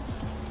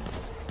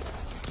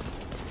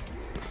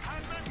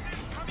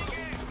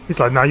 He's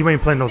like, nah, you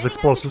ain't playing those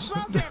explosives.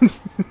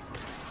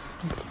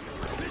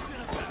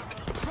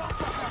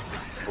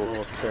 Bull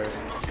upstairs.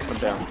 Come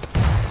down.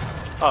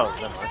 Oh,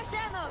 never mind. Fresh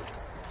ammo.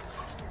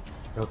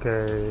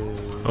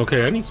 Okay,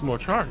 Okay, I need some more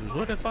charges.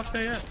 Where the fuck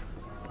they at?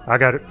 I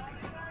got it.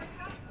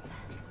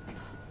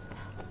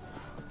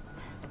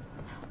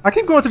 I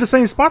keep going to the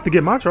same spot to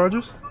get my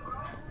chargers.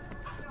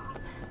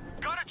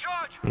 Got a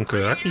charge.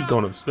 Okay, I keep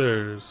going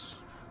upstairs.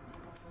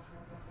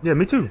 Yeah,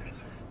 me too.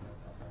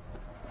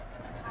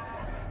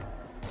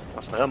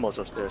 That's my ammo's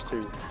upstairs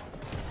too.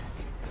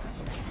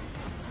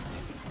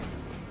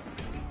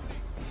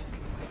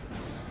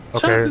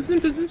 Okay, Charges in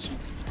position.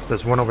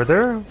 there's one over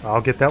there.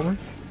 I'll get that one.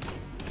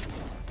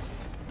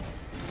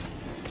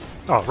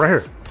 Oh, right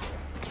here.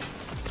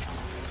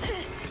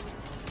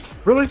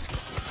 Really?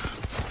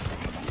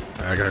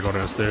 I gotta go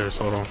downstairs.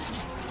 Hold on.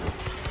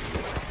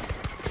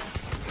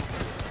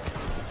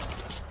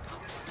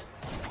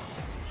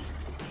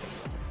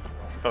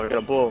 Oh, we got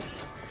a bull.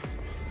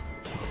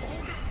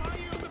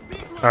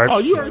 All right. Oh,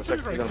 you Yeah, already looks like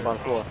took it he's right on the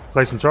there. floor.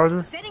 Placing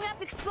charger. Setting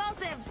up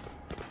explosives.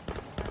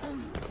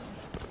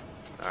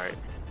 Alright.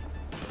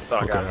 So I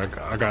Okay, got him.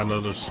 I got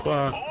another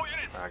spot. All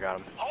units, I got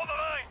him. hold the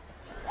line.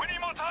 We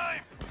need more time.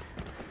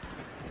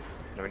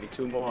 We need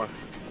 2 more.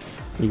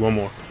 Need one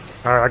more.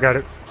 All right, I got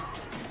it.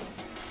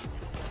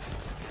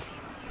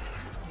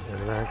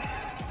 Relax.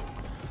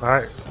 All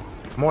right,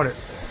 I'm on it.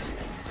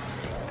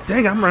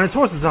 Dang, I'm running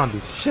towards the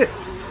zombies. Shit.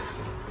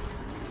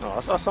 Oh, I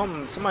saw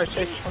somebody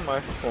chasing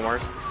somebody. Oh,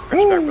 Mars.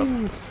 Crash back, bro.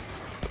 Woo.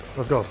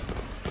 Let's go.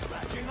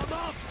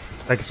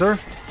 Thank you, sir.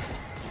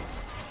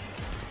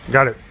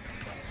 Got it.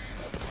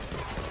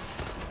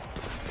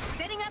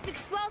 Setting up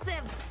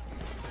explosives.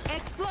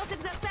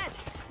 Explosives are set.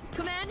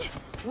 Command,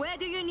 where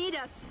do you need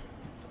us?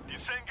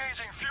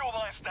 Disengaging fuel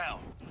lines now.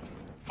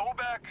 Fall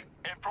back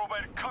and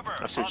provide cover.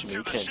 I see what you mean. You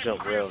until the can't ship jump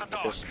clears rails, the but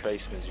dock. there's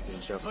spaces you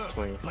can jump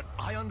between. But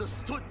I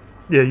understood.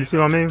 Yeah, you see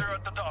what I mean? They're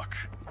at the dock.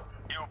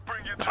 It'll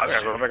bring you to I the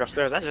gotta go ship. back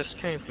upstairs. I just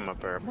came from up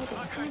there.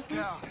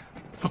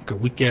 Fucking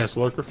weak ass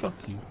lurker. Fuck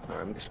you. Alright,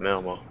 let me get some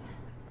ammo.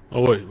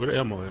 Oh wait, where the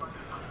ammo at?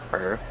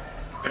 Right here.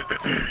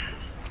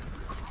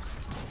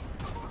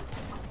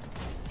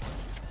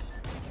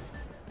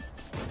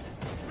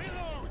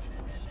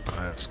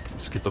 Alright,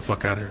 let's get the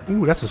fuck out of here.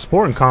 Ooh, that's a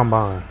sporting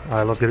combine. All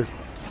right, let's get it.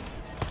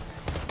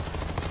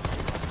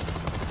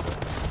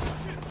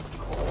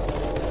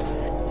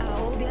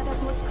 All the other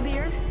ports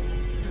clear?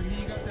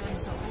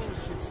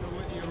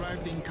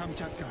 arrived in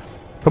Kamchatka.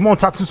 Come on,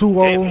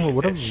 Tatsuo, Damn, or that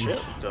whatever.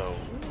 ship, though.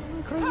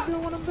 Crazy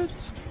doing one of them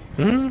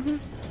bitches. Mm-hmm.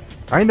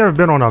 I ain't never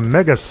been on a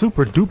mega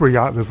super duper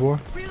yacht before.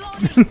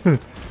 Reloading.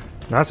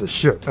 That's a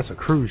ship. That's a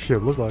cruise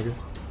ship. Look like it.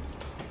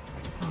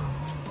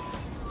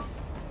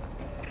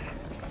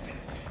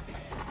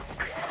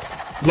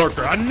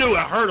 Lurker. I knew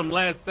I heard him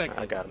last second.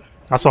 I got him.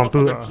 I saw him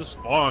through. Motherfucker just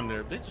spawned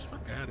there. They just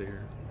fuck out of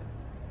here.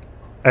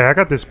 Hey, I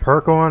got this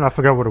perk on. I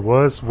forgot what it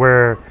was.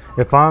 Where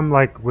if I'm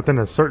like within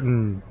a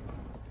certain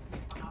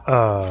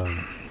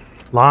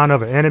line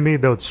of an enemy,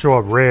 they'll show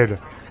up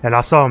red. And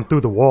I saw him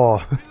through the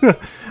wall.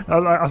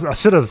 I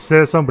should have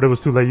said something, but it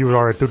was too late. You were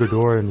already through the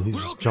door, and he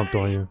just jumped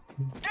on you.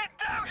 Get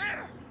down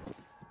here.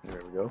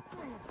 There we go.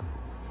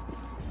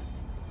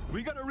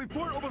 We got a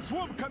report of a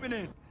swarm coming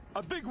in.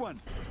 A big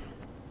one.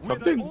 A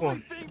big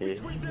one. Yeah.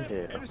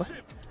 Yeah.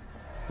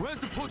 Where's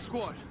the port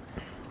squad?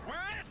 We're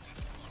it.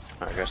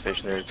 I got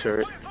stationary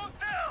turret. Look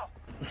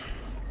down.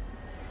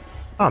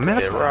 Oh man,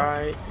 Get that's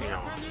right.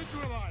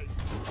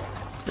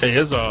 Hey,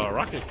 there's a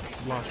rocket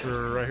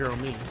launcher right here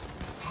on me.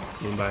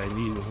 Anybody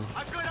need one?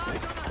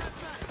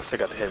 I still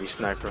got the heavy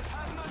sniper.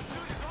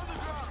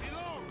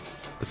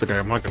 It's like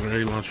a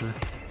grenade launcher.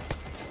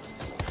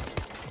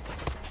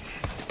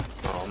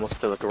 Oh, I'm gonna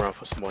still look around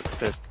for some more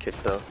defense kits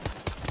though.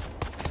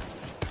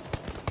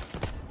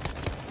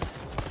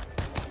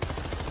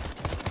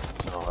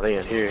 Oh, they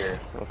in here.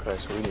 Okay,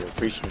 so we need a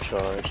breaching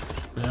charge.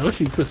 Man, I wish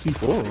you put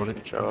C4 on it.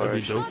 That'd be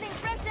Charge. dope. Loading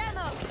fresh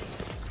ammo.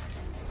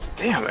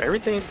 Damn,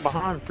 everything's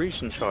behind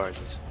breaching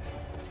charges.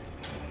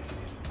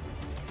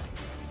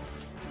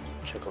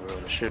 Check over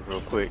on the ship real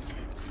quick.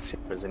 See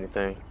if there's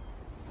anything.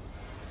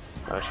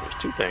 Actually,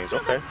 there's 2 things.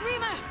 Okay.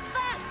 Screamer,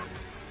 fast.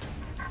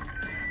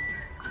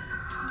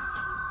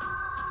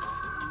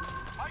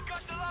 I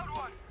got the loud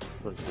one.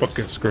 What's this?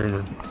 Fucking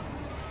screamer.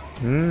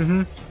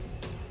 Mm-hmm.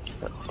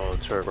 Oh,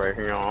 turret right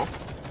here on.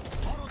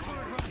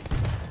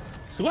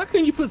 So why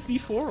couldn't you put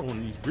C4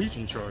 on these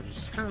breaching charges?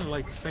 It's kind of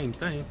like the same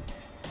thing.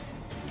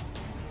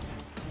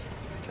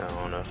 I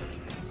don't know.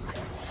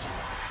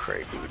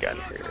 Crazy, we got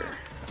in here.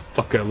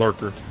 Fuck that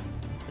lurker.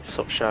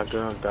 So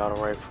shotgun,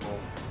 battle rifle.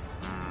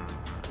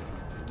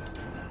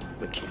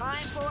 Look at Time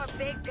this. for a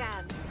big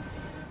gun.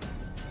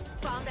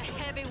 Found a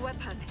heavy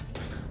weapon.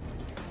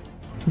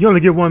 You only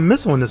get one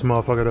missile in this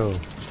motherfucker though.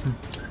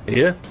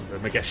 Yeah, better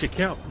make that shit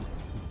count.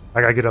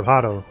 I gotta get up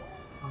high though,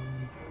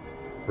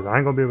 cause I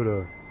ain't gonna be able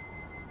to.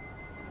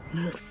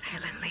 Move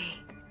silently.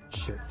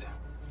 Shit.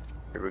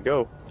 Here we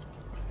go.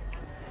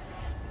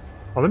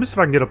 Oh, let me see if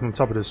I can get up on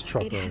top of this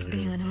truck. It has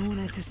been an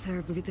honor to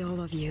serve with all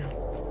of you.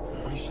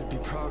 We should be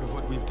proud of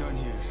what we've done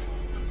here.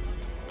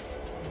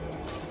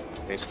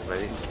 Hey,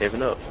 somebody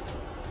giving up.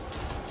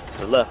 To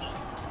the left.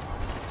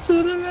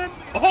 To the left.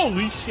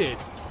 Holy shit.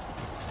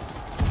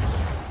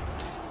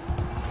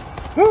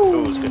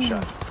 Ooh, it's a good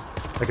shot.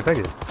 Take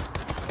it.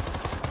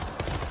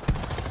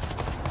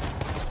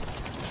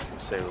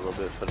 Save a little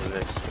bit for the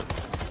next one.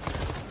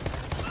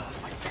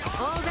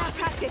 All that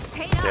practice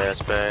paid off.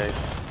 Gas bag.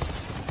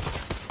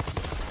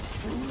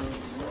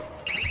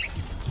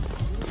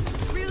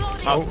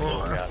 Reloading. Oh,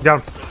 God.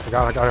 Got him.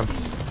 I got him.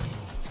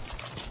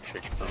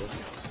 Shit,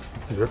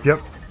 you brother. Yep.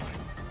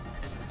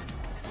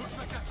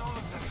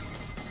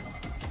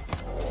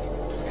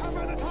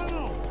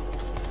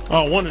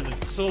 Oh, one of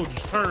the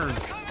soldiers turned.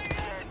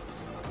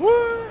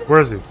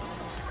 Where is he?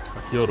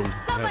 Killed him.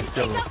 Somebody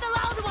Kill pick him. up the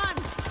loud one.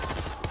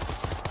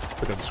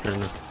 Pick up the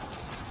screamer.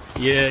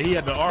 Yeah, he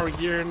had the R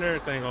gear and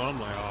everything on. I'm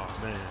like, oh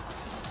man.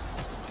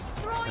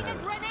 Throwing a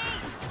grenade.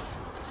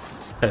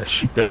 Yeah,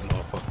 shoot that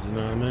motherfucker. You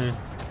know what I mean?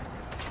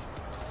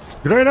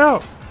 Grenade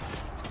out.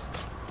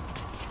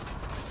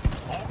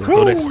 Yeah,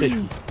 throw that stick.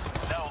 Now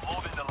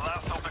loading the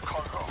last of the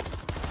cargo.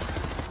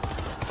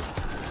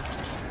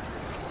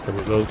 There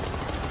we go.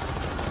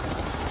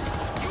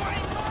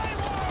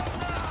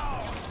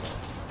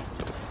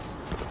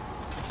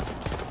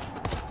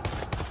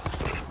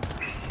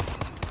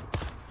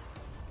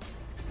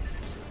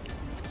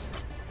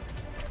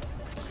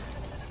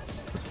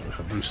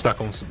 I'm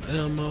stuck on some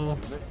ammo.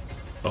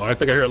 Oh, I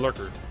think I hear a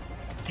lurker.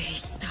 They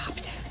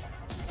stopped.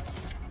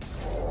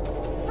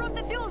 From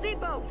the fuel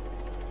depot.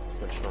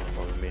 Which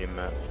one on the mini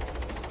map?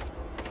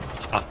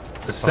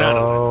 The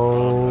satellite.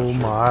 Oh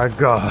my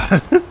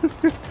god.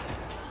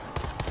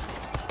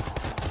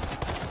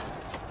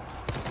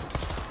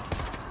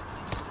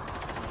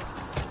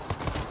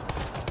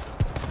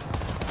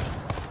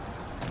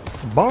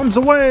 Bombs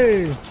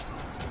away.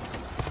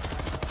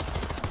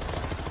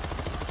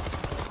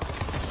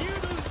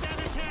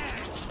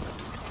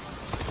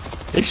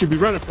 They should be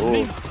running from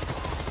me.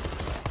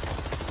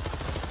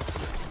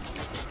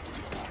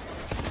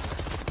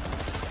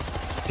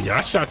 Yeah,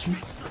 I shot you.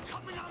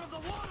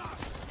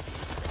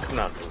 Coming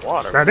out of the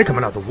water. Man, they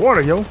coming out the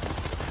water, yo.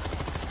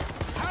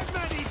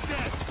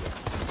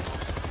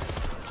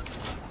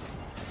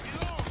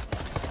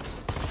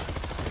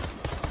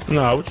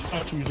 Nah, what you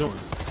thought you was doing?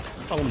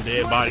 All them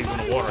dead bodies in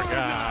the water.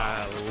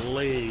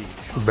 Golly.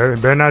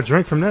 Better not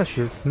drink from that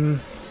shit. Hmm.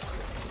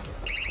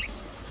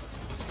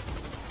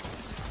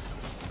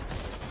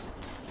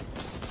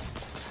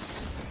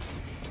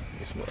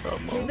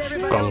 Is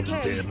everybody All of them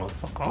okay? dead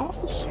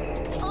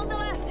motherfuckers. On the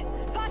left,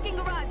 parking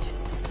garage.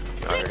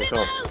 Alright, Take here them come.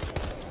 out.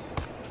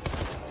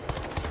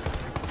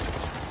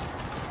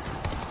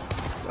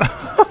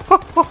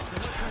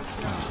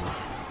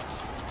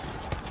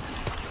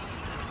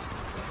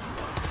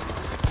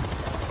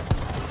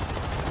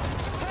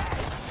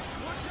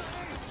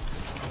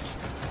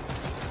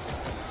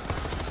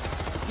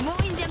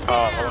 Mowing them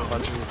Hold down. on,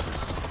 bunch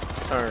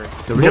of turn.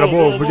 Yeah, we got a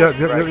bull. We got,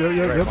 Right, right,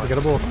 we got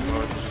a bull.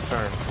 Just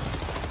turn.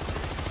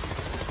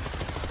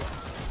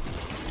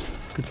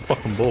 Get the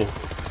fucking bull.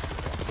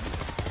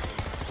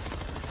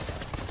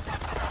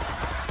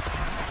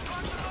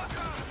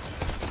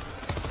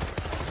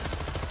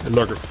 That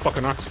lurker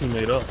fucking oxygen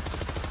made up.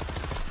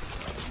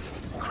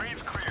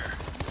 Creed's clear.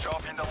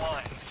 Drop in the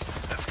line.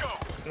 Let's go.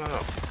 No.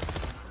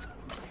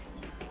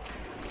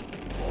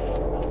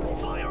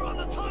 Fire on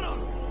the tunnel!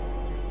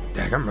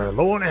 Dang, I'm really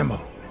low on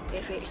ammo.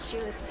 If it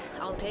shoots,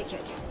 I'll take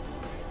it.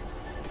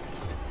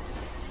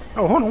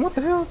 Oh, hold on. What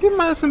the hell? Give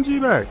my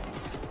SMG back.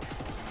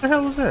 What the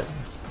hell was that?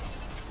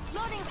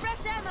 Loading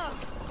fresh ammo.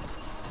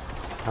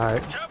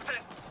 Alright. Captain,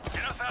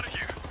 get us out of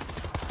here.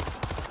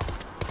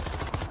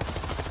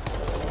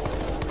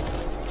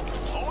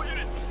 All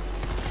units,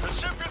 the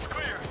ship is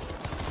clear.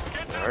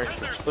 Get to Alright, the ship's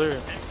tenders clear.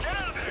 and get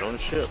out of Get there. on the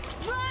ship.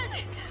 Run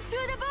to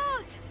the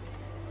boat.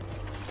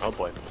 Oh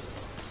boy.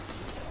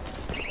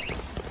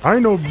 I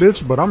ain't no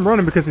bitch, but I'm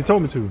running because he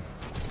told me to.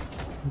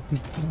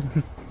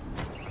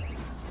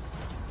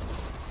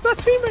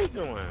 What's that teammate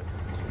doing?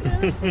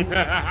 He's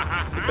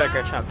back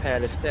there trying to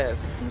pad his stats.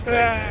 He's like,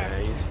 nah,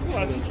 he's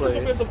Well, shooting she's still up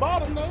at the slaves.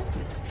 bottom though.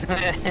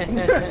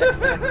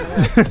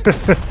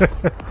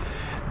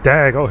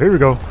 Dag, oh, here we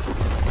go. I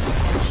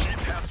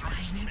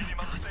never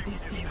thought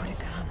this day would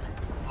come.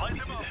 We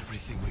did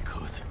everything we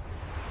could.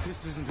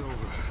 This isn't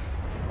over.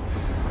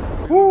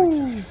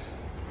 Woo!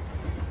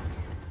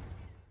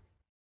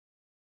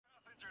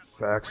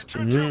 Facts.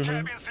 Return to your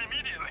cabins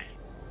immediately.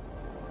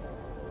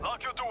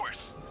 Lock your doors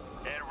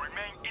and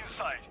remain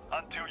inside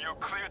until you're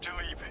clear to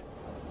leave.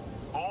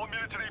 All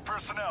military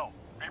personnel,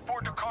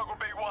 report to Cargo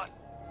Bay 1.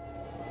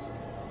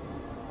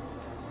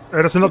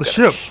 Hey, that's another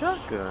ship.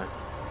 Shotgun.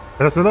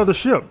 That's another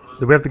ship.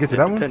 Do we have to get to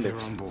that one? They're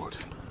Independence. on board.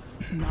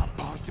 Not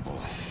possible.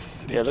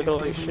 Yeah, look at all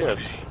these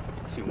ships.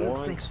 See, Looks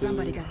 1, like 2,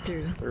 somebody got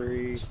through.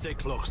 3, Stay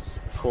close.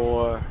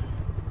 4,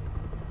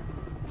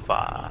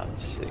 5,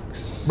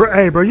 6. Bro,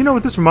 hey, bro, you know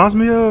what this reminds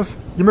me of? You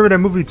remember that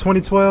movie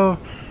 2012?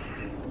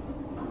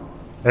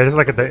 Hey, it's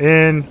like at the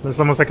end. It's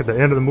almost like at the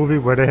end of the movie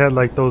where they had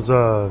like those. Yeah,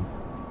 I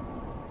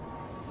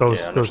know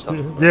what you're talking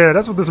about. Yeah,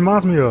 that's what this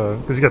reminds me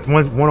of. Because you got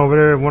one over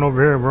there, one over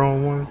here, we're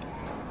on one.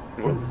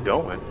 Where we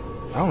going?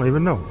 I don't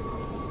even know.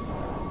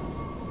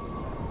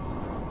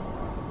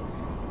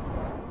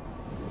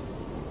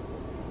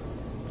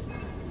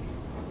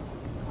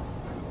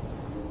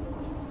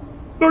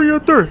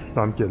 Third.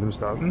 No, I'm kidding. Let me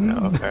stop.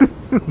 Okay.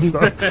 Let me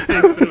stop.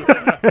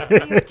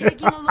 We're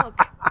taking a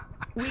look.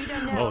 We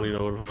don't know. don't even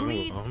know what I'm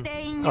Please doing.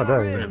 stay in Oh,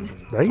 your dang.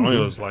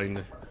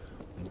 room.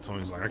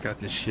 Tony's like, I got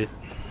this shit.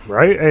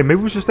 Right? Hey,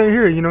 maybe we should stay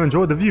here. You know,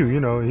 enjoy the view. You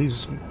know,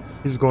 he's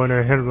going there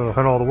and handling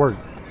all the work.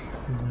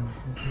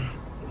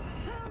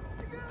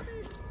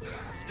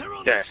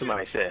 Yeah,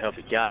 somebody said help,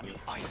 he got me.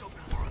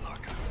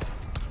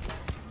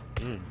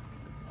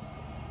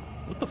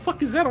 What the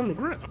fuck is that on the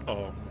ground?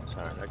 Oh,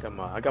 Sorry,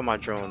 I got my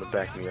drone to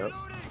back me up.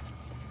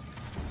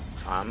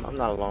 I'm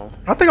not alone.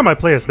 I think I might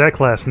play as that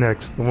class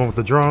next. The one with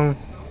the drone.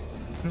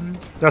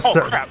 That's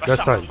crap!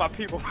 That's I shot tight. my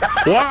people.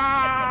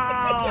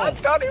 Wow! I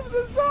thought he was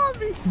a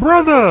zombie.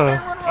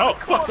 Brother. Oh,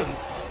 fucking.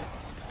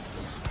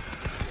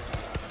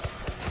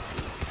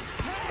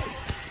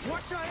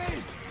 Watch your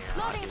aim!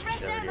 Loading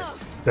fresh ammo.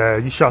 Yeah,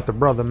 you shot the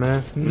brother,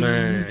 man.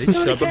 Man, he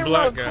shot the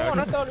black guy.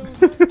 I thought it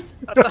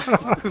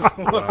was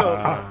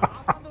Wow.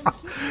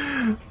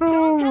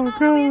 Oh Come my on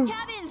over your god.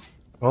 cabins.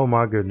 Oh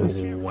my goodness.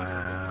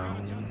 Wow.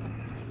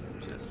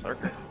 just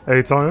lurking.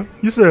 Hey, Tony,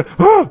 you said,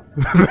 huh?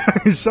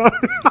 You shot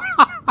it.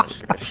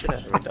 Shit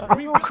out of me, dog.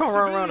 You don't come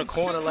around the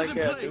corner like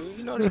that, dude.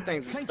 You know these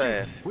things is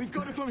fast. We've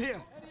got it from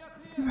here.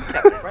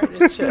 Right in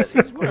his chest.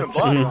 He was wearing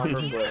body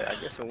armor, but I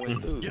guess it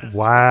went through.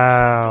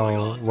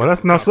 Wow. Well,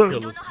 that's not so.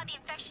 Don't know how the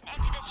infection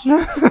entered the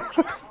ship, but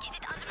we must get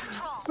it under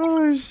control. Oh,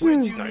 Where do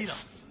shit. you need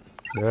us?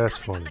 That's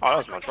funny. Oh, that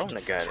was my drone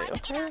that got it.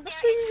 Okay.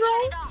 Set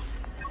it off.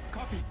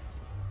 Copy.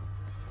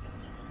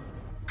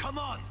 Come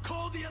on,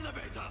 call the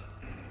elevator.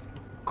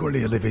 Call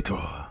the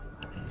elevator.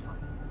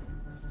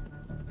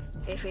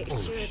 If it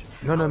shoots,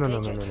 No, no, I'll no,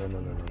 no, take no, it. no, no,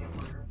 no, no.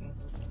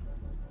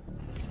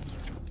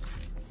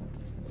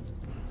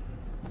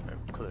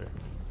 Clear.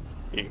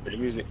 You better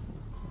use it.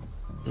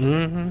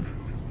 Mm-hmm.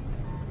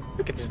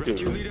 Look at this Rescue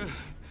dude. leader.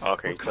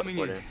 Okay, We're he's coming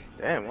up for in. it.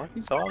 Damn, why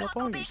he's all up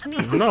on you?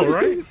 No,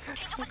 right?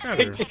 Fuck out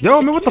of here.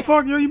 Yo, man, what the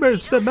fuck? Yo, you better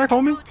step back,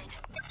 homie.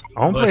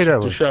 I don't play that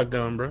That's way. a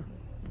shotgun, bro.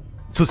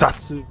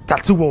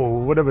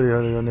 Tatsuo, whatever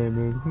your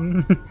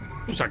name is.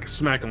 Wish I could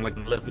smack him like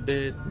in Left 4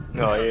 Dead.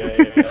 Oh,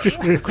 yeah.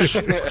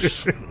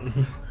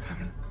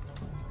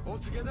 All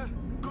together?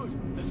 Good.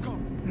 Let's go.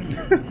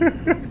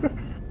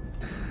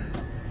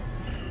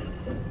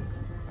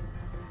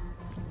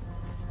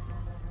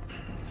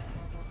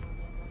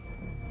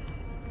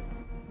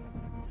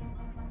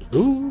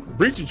 Ooh,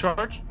 breaching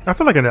charge. I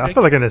feel like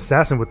an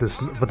assassin with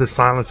this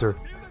silencer.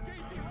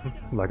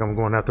 Like I'm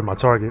going after my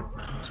target.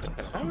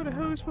 Where the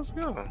hell are we supposed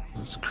to go?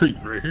 This creep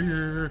right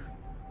here.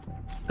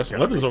 Got some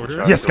weapons over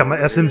here. Yes, got my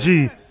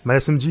SMG. My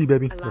SMG,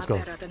 baby. A Let's lot go.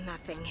 better than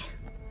nothing.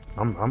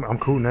 I'm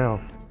cool now.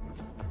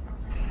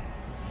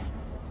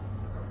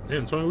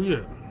 Damn, Tony, where you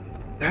at?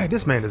 Hey,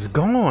 this man is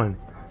gone.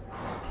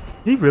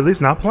 He really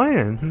is not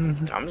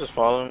playing. I'm just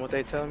following what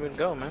they tell me to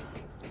go, man.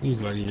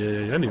 He's like,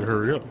 yeah, I need to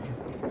hurry up.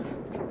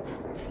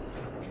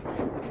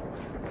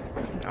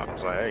 I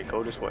was like, hey,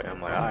 go this way.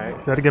 I'm like,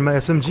 alright. Gotta get my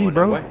SMG,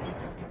 bro.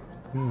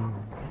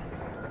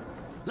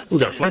 We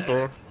got a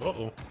flamethrower.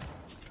 Uh-oh.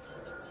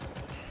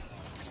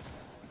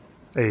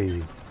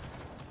 Hey.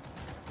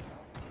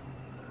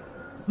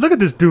 Look at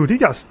this dude. He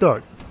got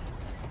stuck.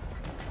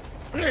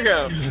 There you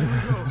go.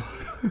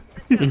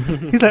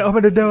 He's like,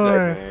 open the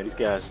door. Man, these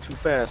guys are too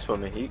fast for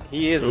me.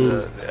 He is Ooh.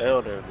 the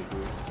elder of the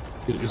group.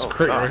 It's Oh,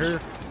 crate gosh. right here.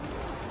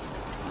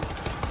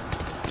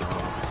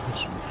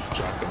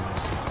 Shotgun.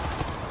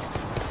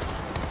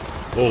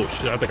 Oh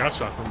shit, I think I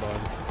shot somebody.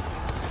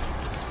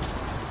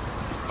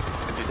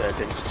 I did that,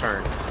 then just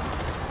turn.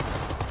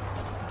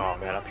 Oh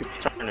man, our people's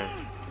turning.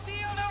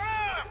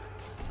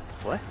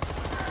 What?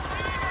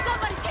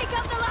 Somebody take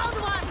out the loud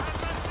one.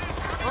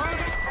 All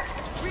right.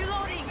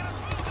 Reloading.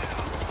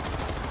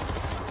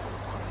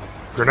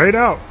 Grenade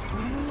out.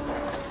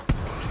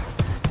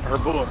 Her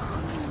bull.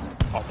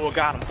 Oh, bull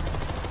got him.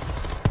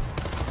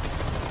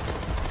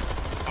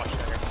 Oh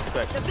shit, I got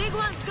suspect. The big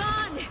one's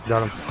gone.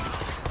 Got him.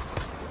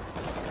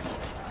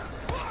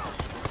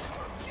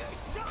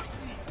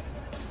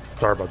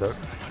 Sorry about that.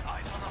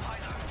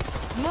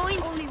 Only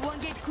one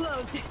gate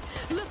closed.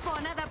 Look for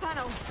another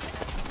panel.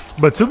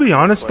 But to be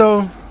honest,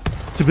 though,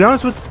 to be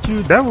honest with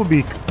you, that would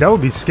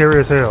be scary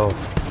as hell.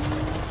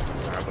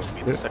 Alright, let's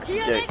be the second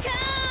Here they gate.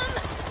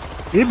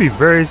 come. It'd be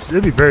very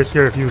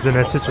scary if he was in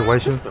that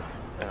situation.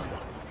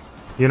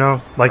 You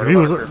know, like if he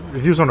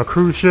was on a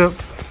cruise ship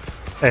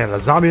and a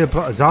zombie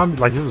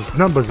like it was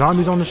nothing but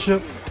zombies on the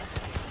ship,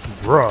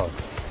 bruh.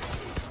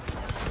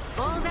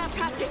 All that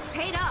practice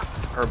paid off.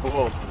 Her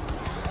bull.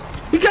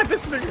 He got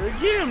this nigga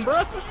again,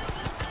 bro.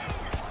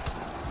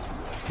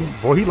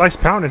 Boy, he likes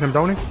pounding him,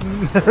 don't he?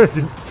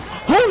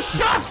 Who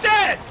shot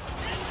that?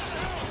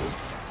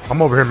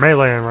 I'm over here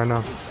meleeing right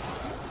now.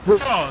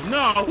 Oh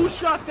no, who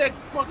shot that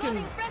fucking?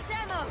 Loading fresh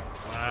ammo.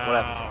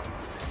 Wow.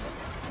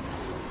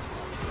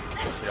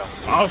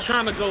 I was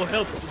trying to go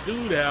help the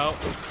dude out.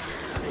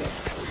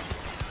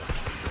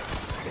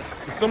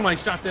 Somebody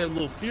shot that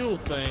little fuel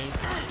thing.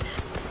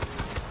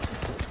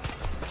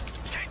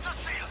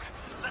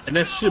 And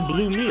that shit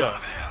blew me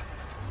up.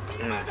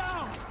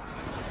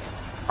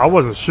 I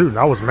wasn't shooting,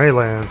 I was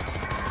meleeing.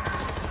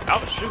 I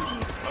was shooting.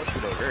 I was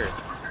shooting over here.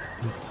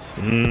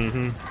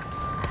 Mm-hmm.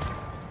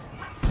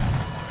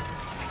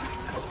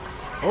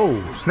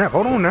 Oh, snap.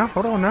 Hold on now.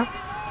 Hold on now.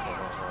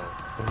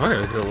 I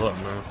gotta heal up,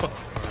 man. Fuck.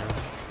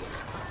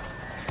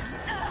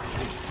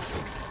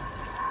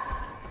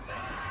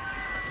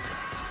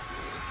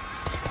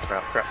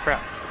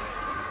 Crap.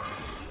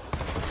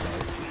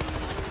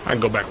 I can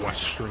go back and watch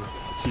the stream.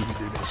 TV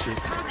do that shit.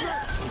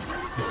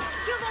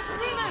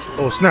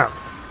 Oh, snap.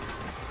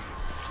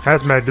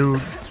 Hazmat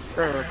dude.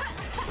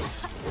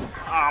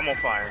 Ah, I'm on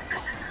fire.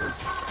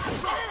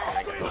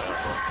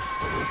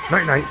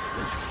 Night night.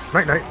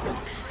 Night night.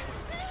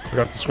 I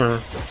got the swimmer.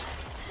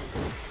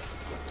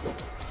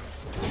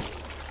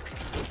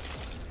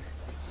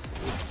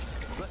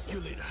 Rescue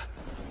leader.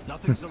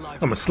 Nothing's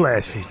alive. I'm a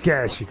slash you,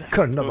 gash you,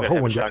 cut another hole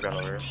in you. Shotgun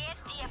over here.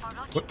 JSDF are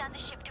rotating down the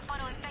ship to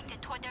follow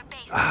infected toward their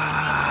base.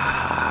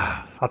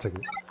 I'll take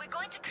it. We're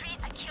going to create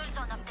a kill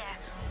zone up there.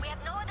 We have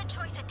no other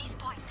choice at this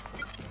point.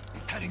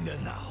 Heading there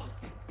now.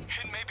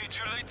 It may be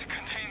too late to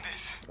contain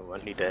this. Oh, I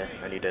need that.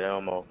 I need that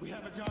ammo. We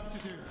have a job to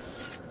do.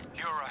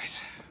 You're right.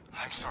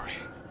 I'm sorry.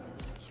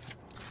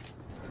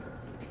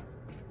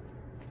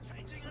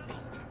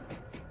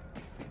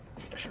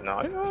 No,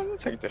 I'll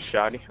take the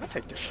shotty. I'll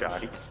take the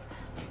shotty.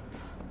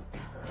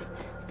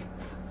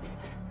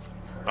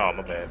 Oh,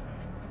 my bad.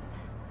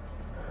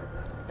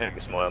 Yeah,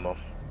 get some more ammo.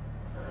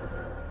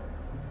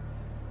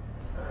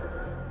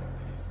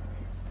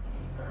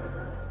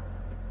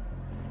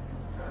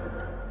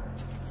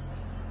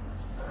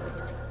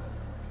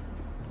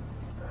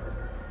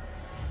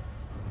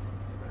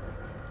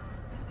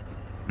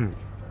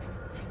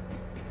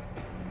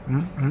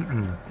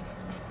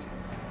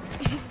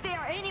 Is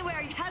there anywhere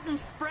it hasn't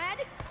spread?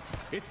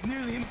 It's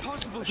nearly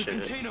impossible to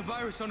contain a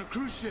virus on a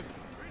cruise ship.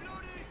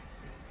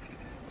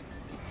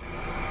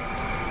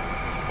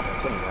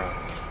 Something around.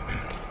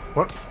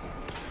 What?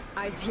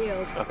 Eyes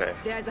peeled. Okay.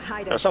 There's a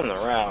hideout. There's something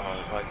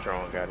around. Like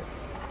drone got it.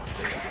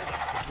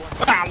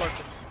 Ah, look.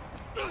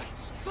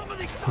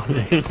 Somebody stop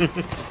me.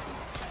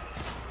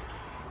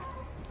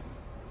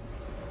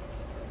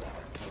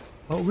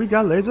 Oh, we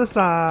got laser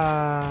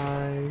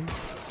sights.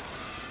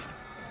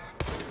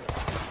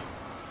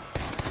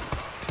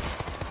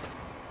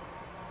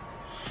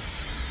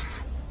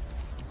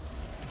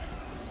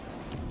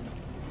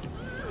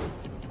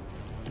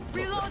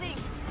 Reloading.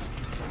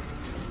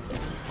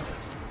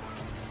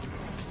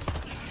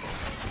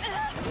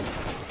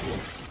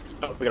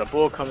 Oh, we got a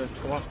bull coming.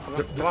 Come on, come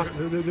on, come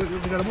on. We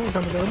got a move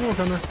coming, got a move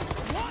coming.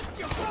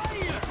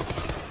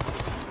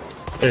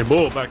 Hey,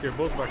 bull back here,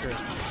 bull back here.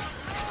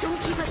 Don't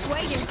keep us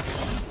waiting.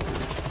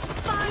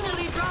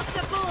 Finally dropped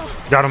the bull.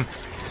 Got him.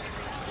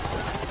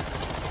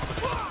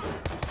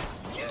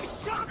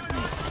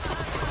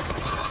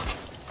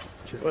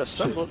 What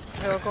the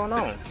hell going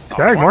on?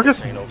 Dag,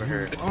 Marcus. Ain't over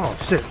here. Oh,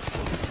 shit.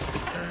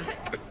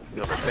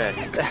 You over there.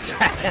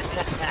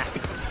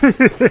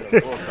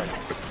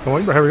 Come on,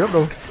 you better hurry up,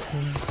 though.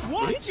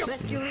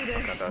 Rescue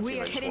leader, we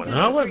are heading to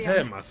I the wouldn't have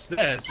area. my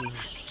stats. Be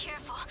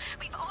careful.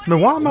 We've already Man,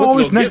 why am I Went to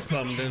always go get next?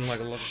 something, then,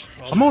 like,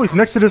 I'm always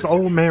next to this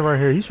old man right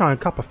here. He's trying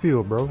to cop a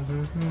field, bro.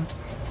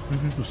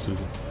 Too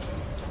stupid.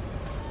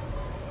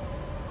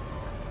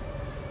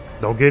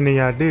 Don't get any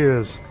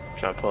ideas.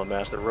 Trying to pull a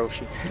Master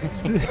Roshi.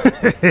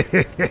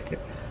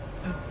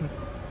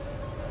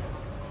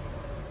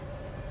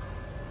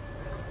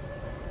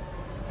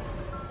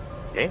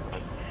 Damn.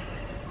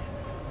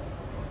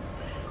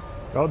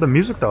 Oh, the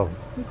music though.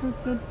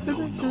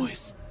 No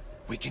noise.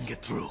 We can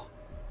get through.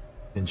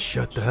 Then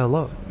shut the hell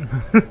up.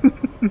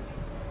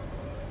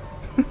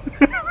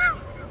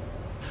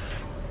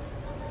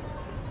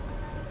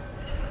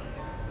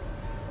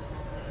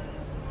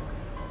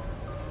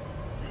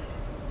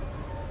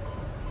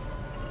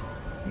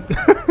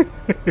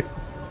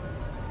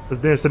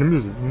 Let's dance to the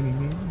music.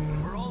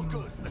 We're all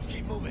good. Let's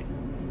keep moving.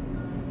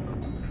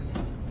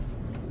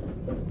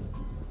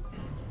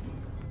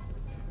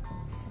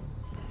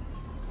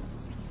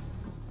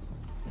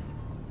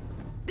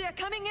 They're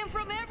coming in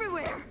from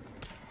everywhere.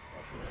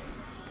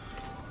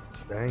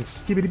 Bang,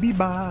 skibbity bee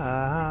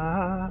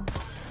ba.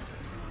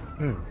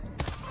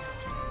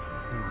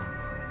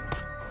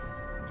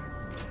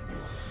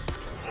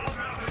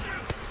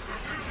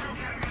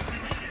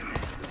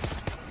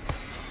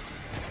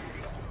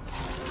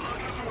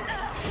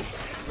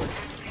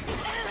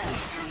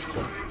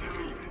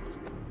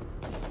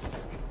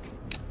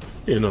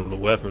 Get another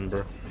weapon,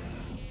 bro.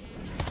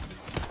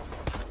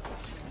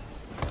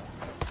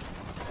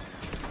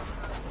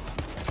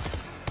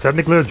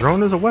 Technically, a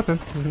drone is a weapon.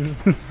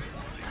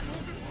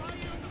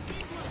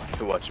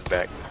 To watch your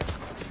back.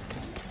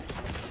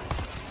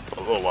 For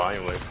a little while,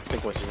 anyway. I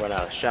think once you run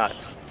out of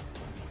shots.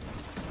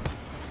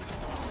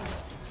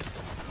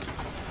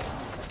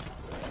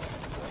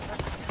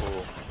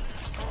 Cool.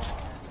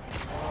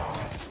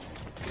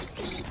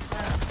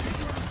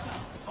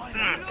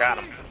 Got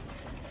him.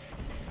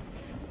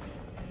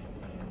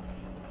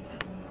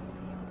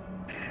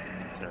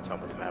 That's how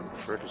much map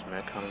fritters,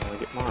 man. Kind of want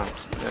to get mine.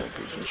 Yeah,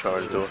 who's in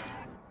charge door?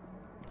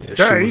 Yeah,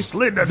 Hey, he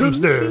slid down them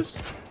stairs.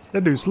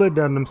 That dude slid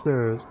down them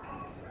stairs.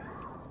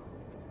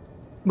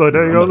 Look,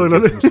 there you go. Look,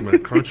 look. Some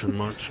crunching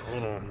munch.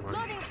 Hold on, man.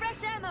 Loading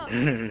fresh ammo.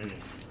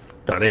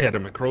 Nah, they had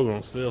them at Kroger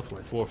on sale for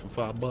like $4 for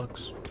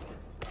 $5.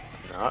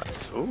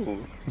 Nice.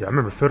 Ooh. Yeah, I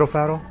remember Fiddle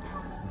Faddle.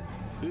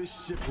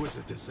 This ship was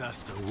a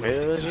disaster.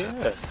 Hell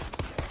yeah.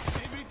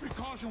 Every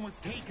precaution was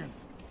taken.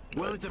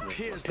 Well, it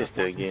appears Pissed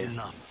that wasn't again.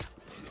 enough.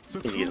 The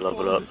You need crew to level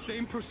followed up. the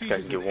same Gotta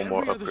procedures get as one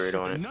more every other upgrade ship,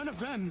 on it. and none of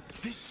them.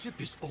 This ship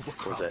is that?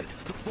 overcrowded.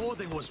 The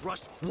boarding was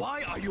rushed.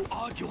 Why are you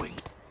arguing?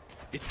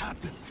 It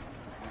happened.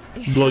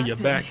 It Blow your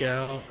happened. back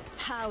out.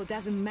 How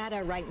doesn't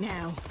matter right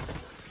now.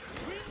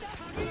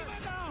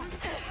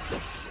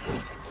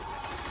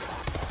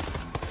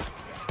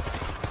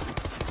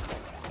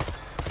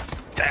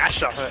 I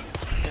shot her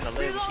in the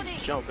leg.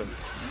 She's jumping.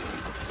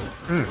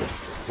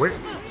 Wait.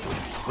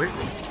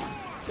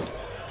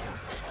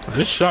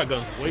 This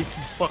shotgun's way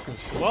too fucking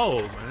slow,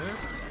 man.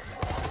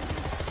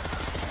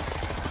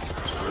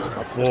 I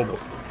got 4. Hold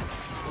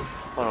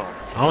on.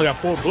 I only got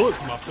 4 bullets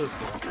in my pistol.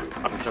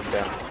 I can jump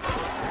down.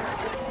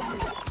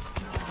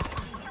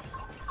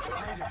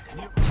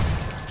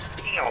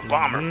 Damn,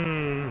 bomber.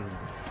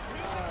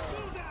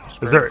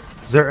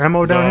 Is there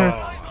ammo down here?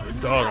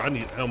 Dog, I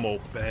need ammo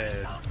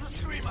bad.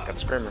 Got the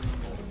screamer.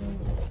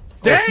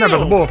 Damn! Snap at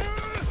the bull.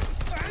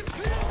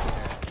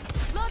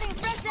 Loading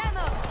fresh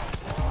ammo.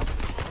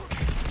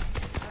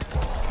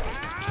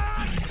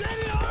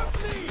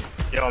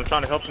 Yo, I'm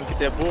trying to help him get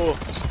that bull.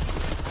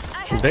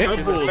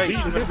 Damn, bull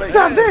beat.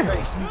 God damn!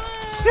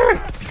 Shit!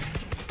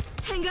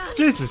 Hang on.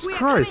 Jesus We are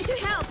Christ.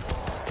 coming to help.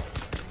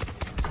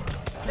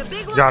 The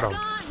big Got one's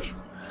him.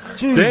 gone.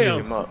 Jesus. Damn.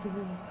 Him up.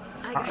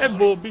 That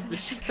bull beat the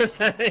shit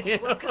out of him.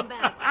 We'll come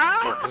back.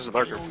 Look, this is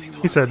Lurker.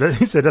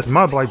 He said that's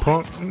my black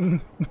punk.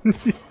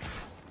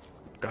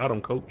 Got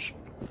him, coach.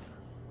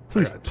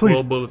 Please, I got 12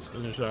 please, bullets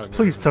in the shotgun.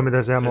 please tell me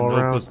there's ammo And no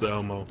around. pistol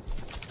ammo.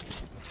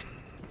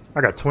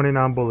 I got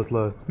 29 bullets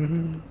left.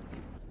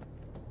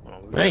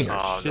 Oh, Dang,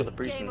 another shit.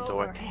 breach in the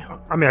door. Damn.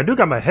 I mean, I do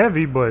got my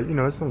heavy, but you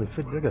know, it's only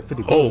 50. I got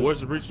 50 Oh, bullets. where's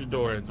the breach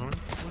door at, Tony?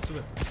 What's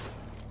that?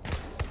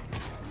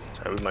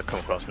 Sorry, we might come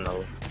across another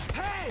one.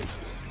 Hey!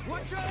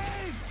 Watch your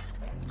aim!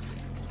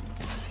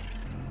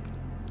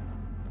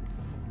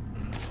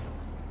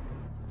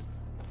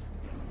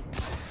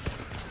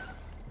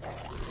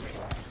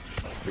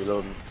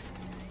 Reloading.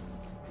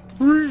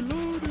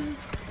 Reloading.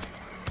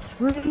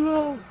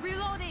 Reload.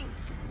 Reloading.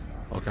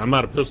 Okay, I'm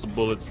out of pistol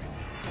bullets.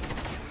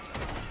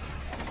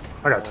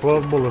 I got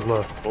 12 bullets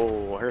left.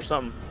 Oh, I heard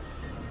something.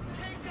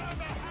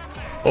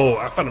 Oh,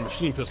 I found a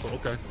machine pistol.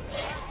 Okay.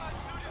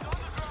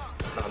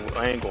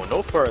 I ain't going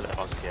no further.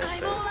 I was scared.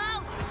 I'm all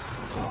out.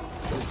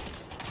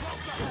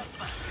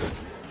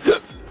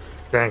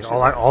 Dang,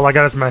 all I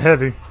got is my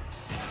heavy.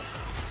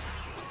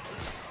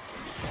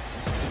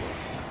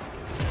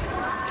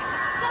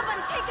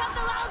 Someone take out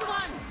the loud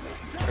one.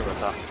 Here goes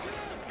top.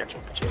 Got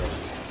your chairs.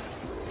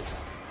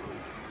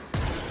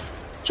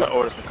 Try to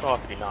order some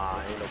coffee.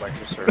 Nah, ain't nobody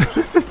here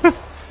serving.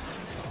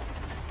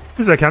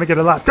 He said, "Can I get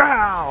a lot?"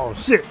 Down.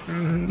 Shit.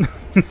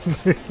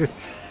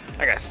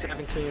 I got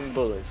 17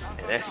 bullets,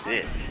 and that's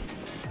it.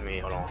 I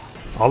mean, hold on.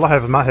 All I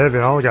have is my heavy,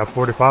 and I only got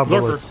 45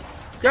 Lurker. bullets.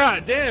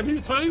 God damn, he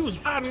was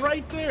hiding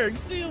right there. You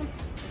see him?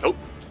 Nope.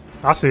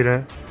 I see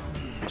that.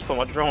 Let's put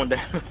my drone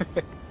down.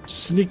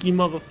 Sneaky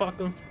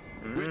motherfucker.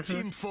 We're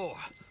Team 4.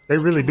 They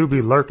really do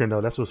be lurking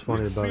though. That's what's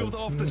funny We're about sealed it.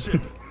 off the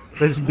ship.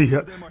 They just be,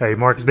 hey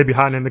Marcus, they be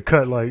hiding in the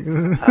cut like.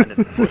 Hiding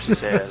in the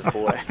bushes ass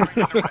boy.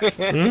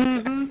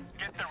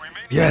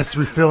 Yes,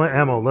 refilling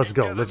ammo. Let's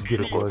go. Let's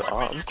get it, boys. I'm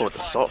going with the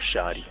salt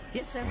shotty.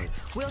 Yes, sir.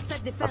 We'll set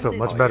I defenses. feel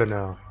much better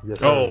now. Yes,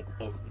 sir. Oh,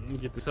 let me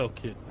get this health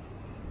kit.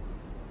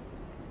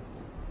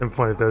 I'm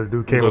funny if that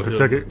dude came up and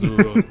took it. Go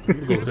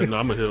ahead. No,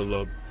 I'm gonna heal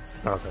up.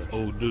 Okay.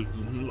 Oh, dude,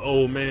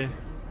 old man.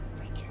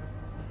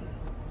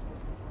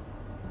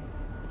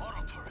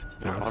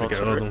 Nah, I'll take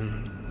that other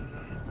one.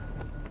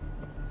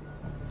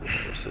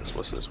 What's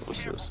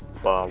this?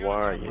 Barbed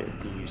wire, yeah,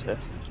 you use that.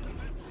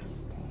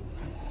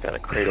 Got a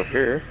crate up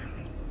here.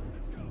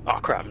 Oh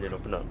crap, it didn't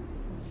open up.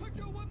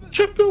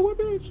 Check your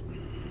weapons.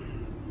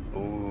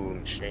 Ooh,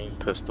 machine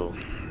pistol.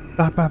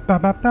 I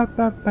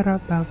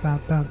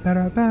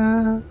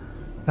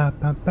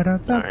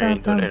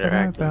ain't doing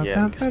interactive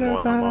yet, because I'm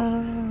oiling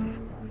them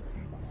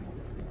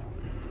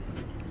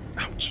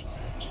off. Ouch.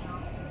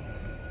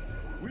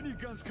 We need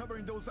guns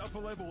covering those upper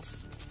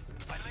levels.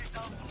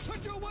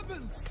 Check your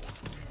weapons!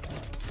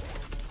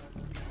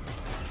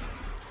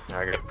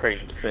 I got a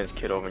crate defense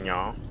kit over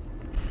y'all.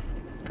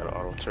 Got an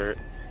auto turret.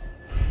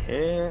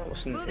 Yeah,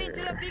 what's in Moving to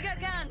the here? bigger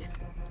gun.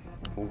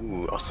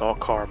 Ooh, assault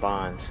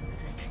carbines.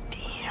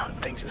 Damn,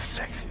 things are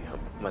sexy. I'm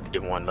about to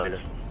get one later.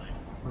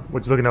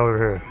 What you looking over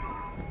here?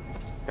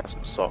 Got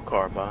some assault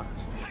carbines.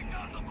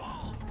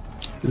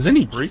 Is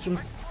any breaching?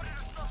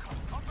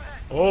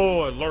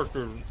 Oh, a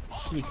lurker,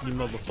 sneaky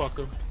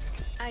motherfucker.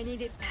 I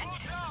need it back.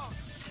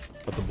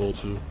 Got the bull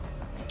too.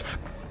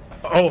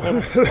 Oh, hold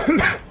on.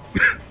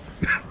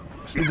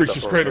 Let me breach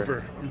this crate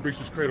over here. Let me breach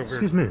this crate over here.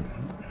 Excuse me.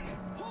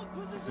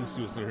 Let me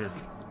see what's in here.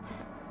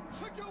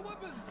 Check your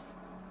weapons!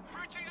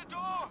 Breaching the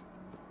door!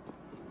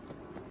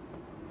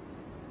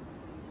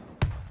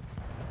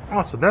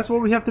 Oh, so that's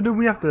what we have to do.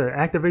 We have to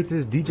activate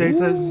this DJ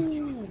set.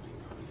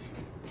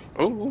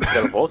 Ooh,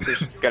 got a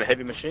voltage. Got a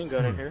heavy machine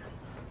gun in here.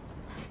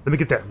 Let me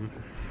get that.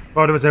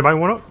 Oh, does anybody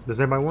want it? Does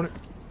anybody want it?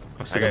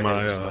 I still got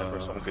my,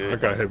 I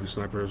got a heavy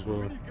sniper as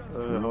well.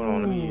 Hold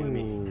on, let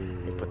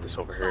me put this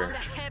over here. Found a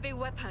heavy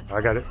weapon. I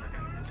got it.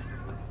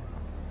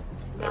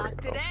 There we Not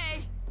go.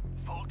 today.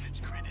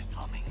 Voltage grid is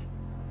humming.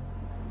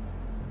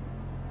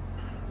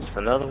 Just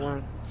another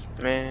one?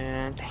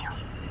 Man, damn.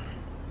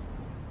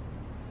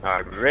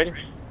 Alright, we ready?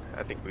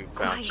 I think we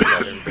found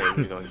everything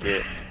we're gonna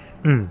get.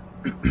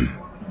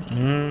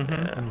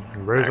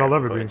 Ready as I'll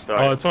ever be.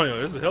 Oh, Antonio,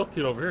 there's a health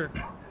kit over here.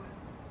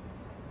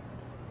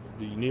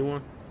 Do you need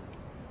one?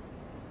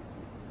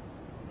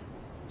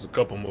 There's a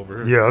couple of them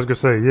over here. Yeah, I was gonna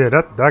say, yeah,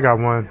 that I got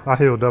one. I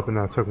healed up and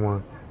I took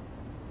one.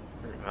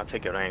 I'll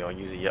take it. I ain't gonna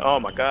use it yet. Oh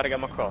my god, I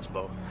got my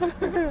crossbow.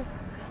 There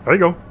you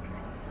go.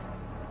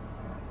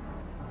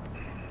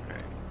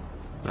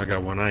 I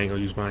got one. I ain't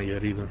gonna use mine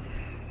yet either.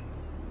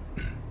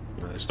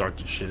 Let's start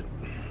this shit.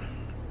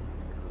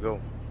 Go.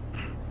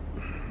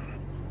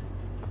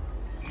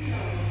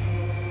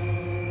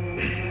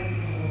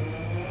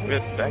 We're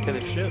at the back of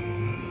the ship.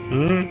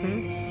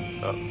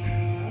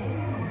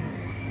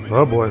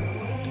 Oh boy.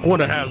 I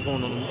wonder how it's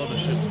going on the other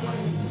ships.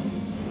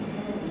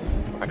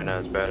 Probably not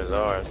as bad as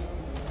ours.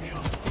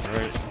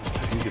 Alright.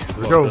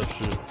 Let's go.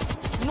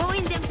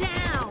 Mowing them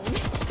down.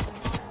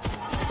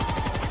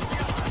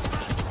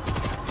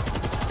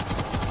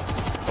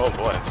 Oh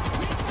boy.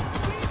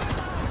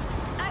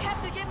 I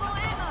have to get more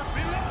ammo.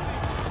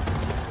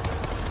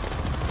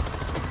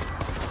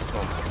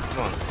 Come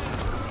on.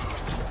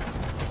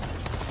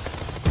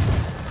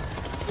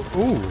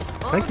 Ooh,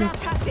 thank you. All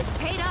that practice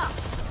paid off.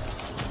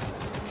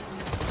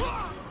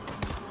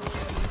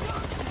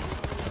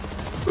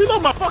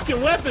 Reload my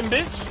fucking weapon,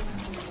 bitch!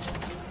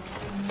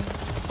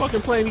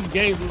 Fucking playing these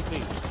games with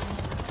me.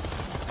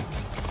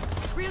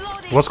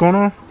 Reloading. What's going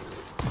on?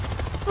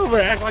 Over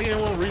there, act like you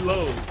didn't want to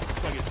reload.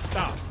 It's like it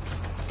stopped.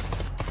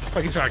 It's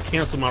like you try to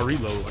cancel my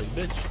reload, like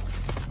bitch.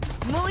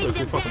 Mowing Look,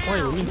 you're them fucking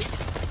playing with me.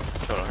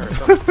 Hold on, I heard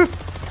something.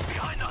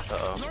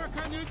 Uh-oh.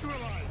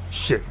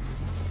 Shit.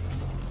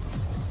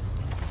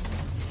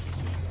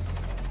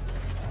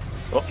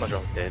 Oh, my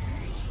drone's dead.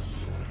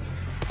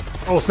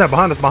 Oh snap!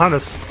 Behind us! Behind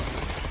us!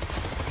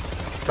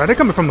 God, they're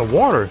coming from the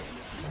water.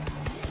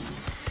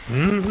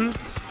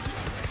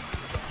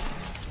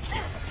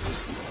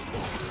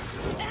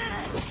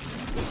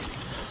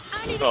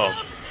 Oh.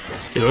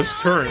 Yeah, this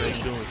turret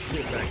ain't doing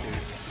shit back here.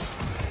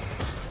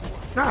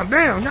 God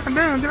damn! God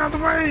damn! Get out the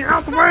way!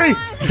 Out the way!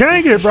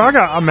 Dang it, bro! I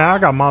got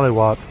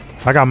mollywopped.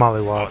 I got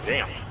mollywopped. Oh,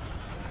 damn.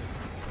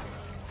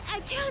 I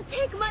can't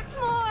take much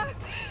more.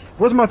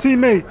 Where's my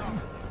teammate?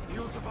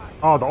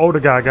 Oh, the older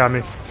guy got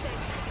me.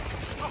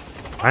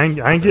 I ain't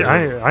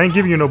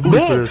giving you no booty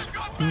for this.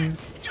 I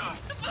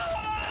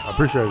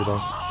appreciate it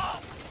though. I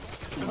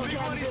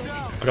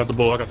got the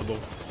bow, I got the bow.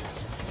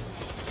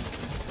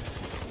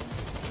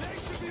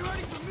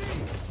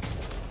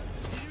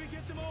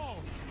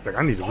 Like,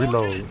 I need to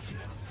reload.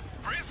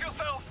 Brace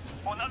yourself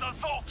for another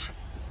assault.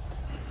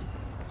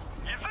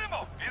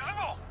 Izimo!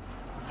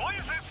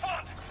 Please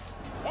respond!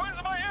 Where's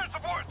my air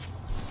support?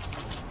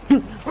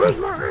 Where's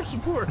my air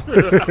support?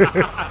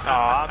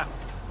 Aw,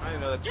 I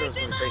didn't know that turret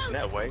was facing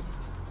that way.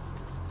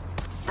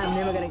 I'm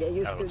never gonna get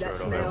used to that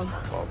smell.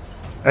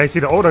 Hey, see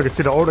the older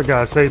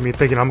guy saved me,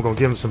 thinking I'm gonna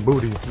give him some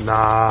booty.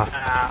 Nah.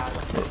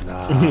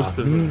 Nah. All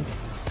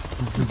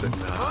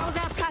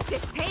that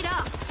practice paid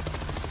off.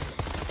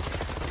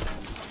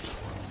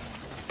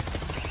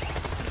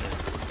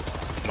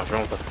 My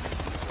drone's up.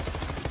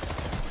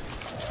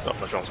 Oh,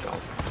 my drone's gone.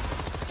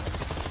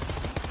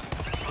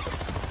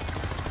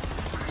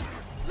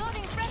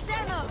 Loading fresh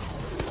ammo.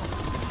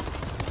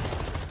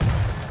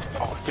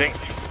 Oh, dang.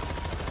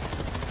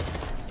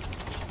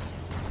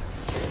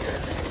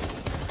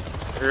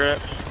 Hear it?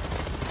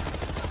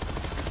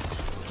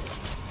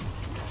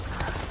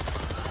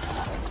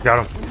 Got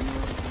him.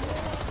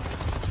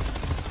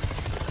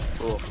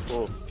 Cool,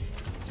 cool.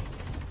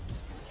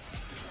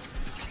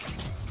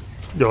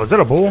 Yo, is that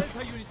a bull?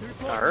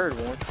 I heard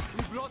one.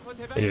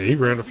 Yeah, he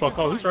ran the fuck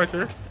off. He's right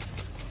there.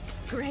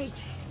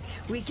 Great.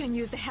 We can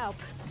use the help.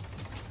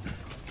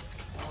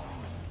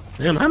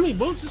 Damn, how many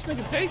bullets this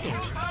nigga taking?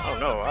 Oh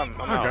no,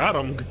 I'm I out. got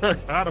him. I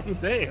got him.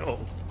 Damn.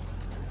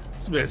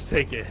 This man's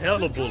taking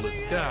hella bullets.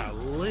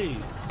 Golly.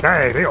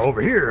 Hey, they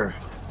over here.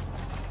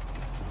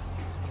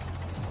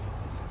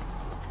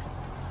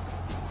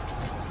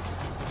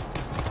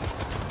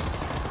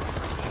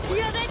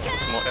 Here they come.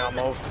 Some more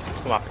ammo.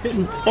 Some more His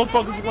pistol.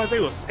 motherfuckers look like they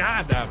was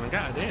skydiving.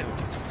 Goddamn.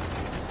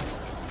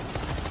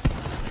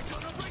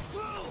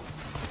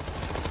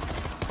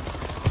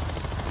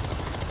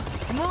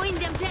 Mowing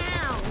them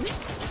down.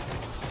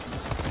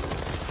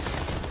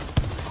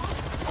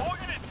 All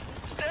units,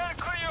 stand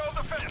clear of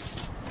the fence.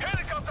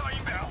 Helicopter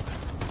inbound.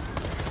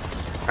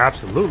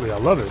 Absolutely, I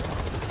love it.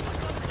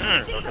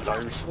 Look at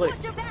that, slick.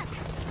 Watch your back.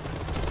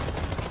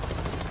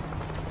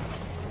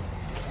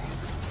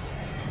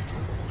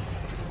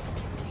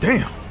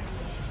 Damn.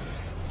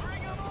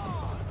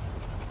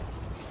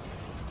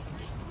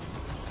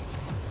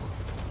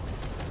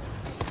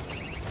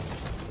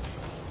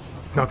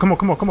 No, come on,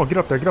 get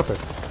up there,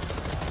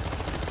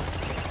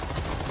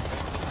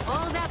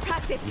 All that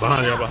practice.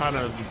 Behind paid you, off. behind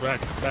us.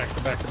 Back.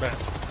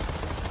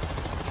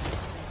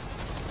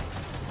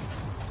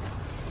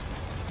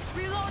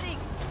 Reloading.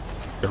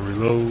 Gotta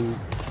reload.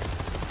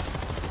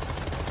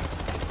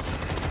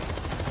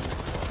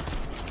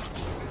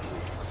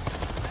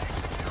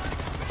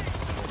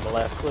 The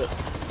last clip.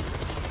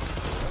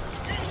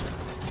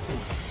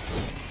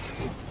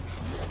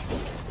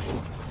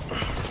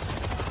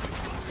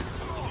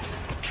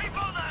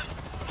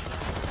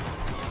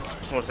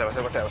 What's that?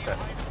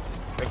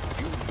 Thank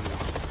you.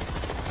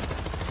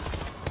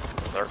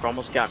 Dark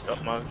almost got me.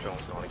 Oh, my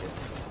drone's going again.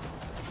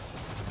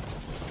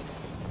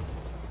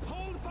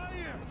 Hold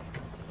fire!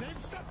 They've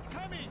stopped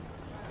coming!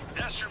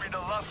 That should be the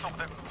last of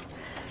them.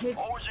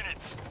 All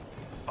units,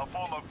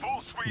 perform a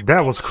full sweep.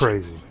 That was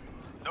crazy.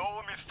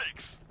 No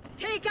mistakes.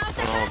 Take out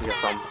the Oh, get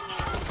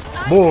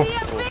some. Boy. I see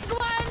a big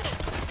one!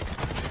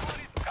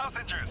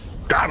 Passengers,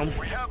 Got him.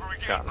 we have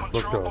regained Got him. control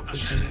Let's go. of the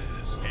ship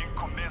and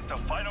commence the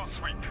final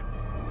sweep.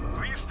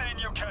 Please stay in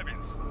your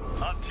cabins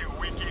until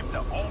we give the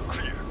all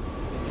clear.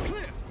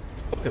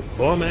 Fucking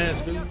bum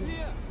ass dude.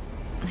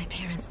 My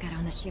parents got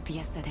on the ship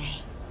yesterday.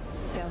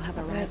 They'll have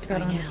arrived by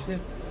now.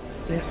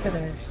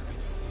 Yesterday.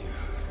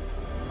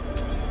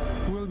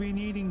 We'll be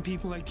needing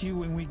people like you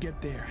when we get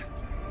there.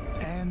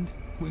 And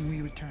when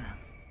we return.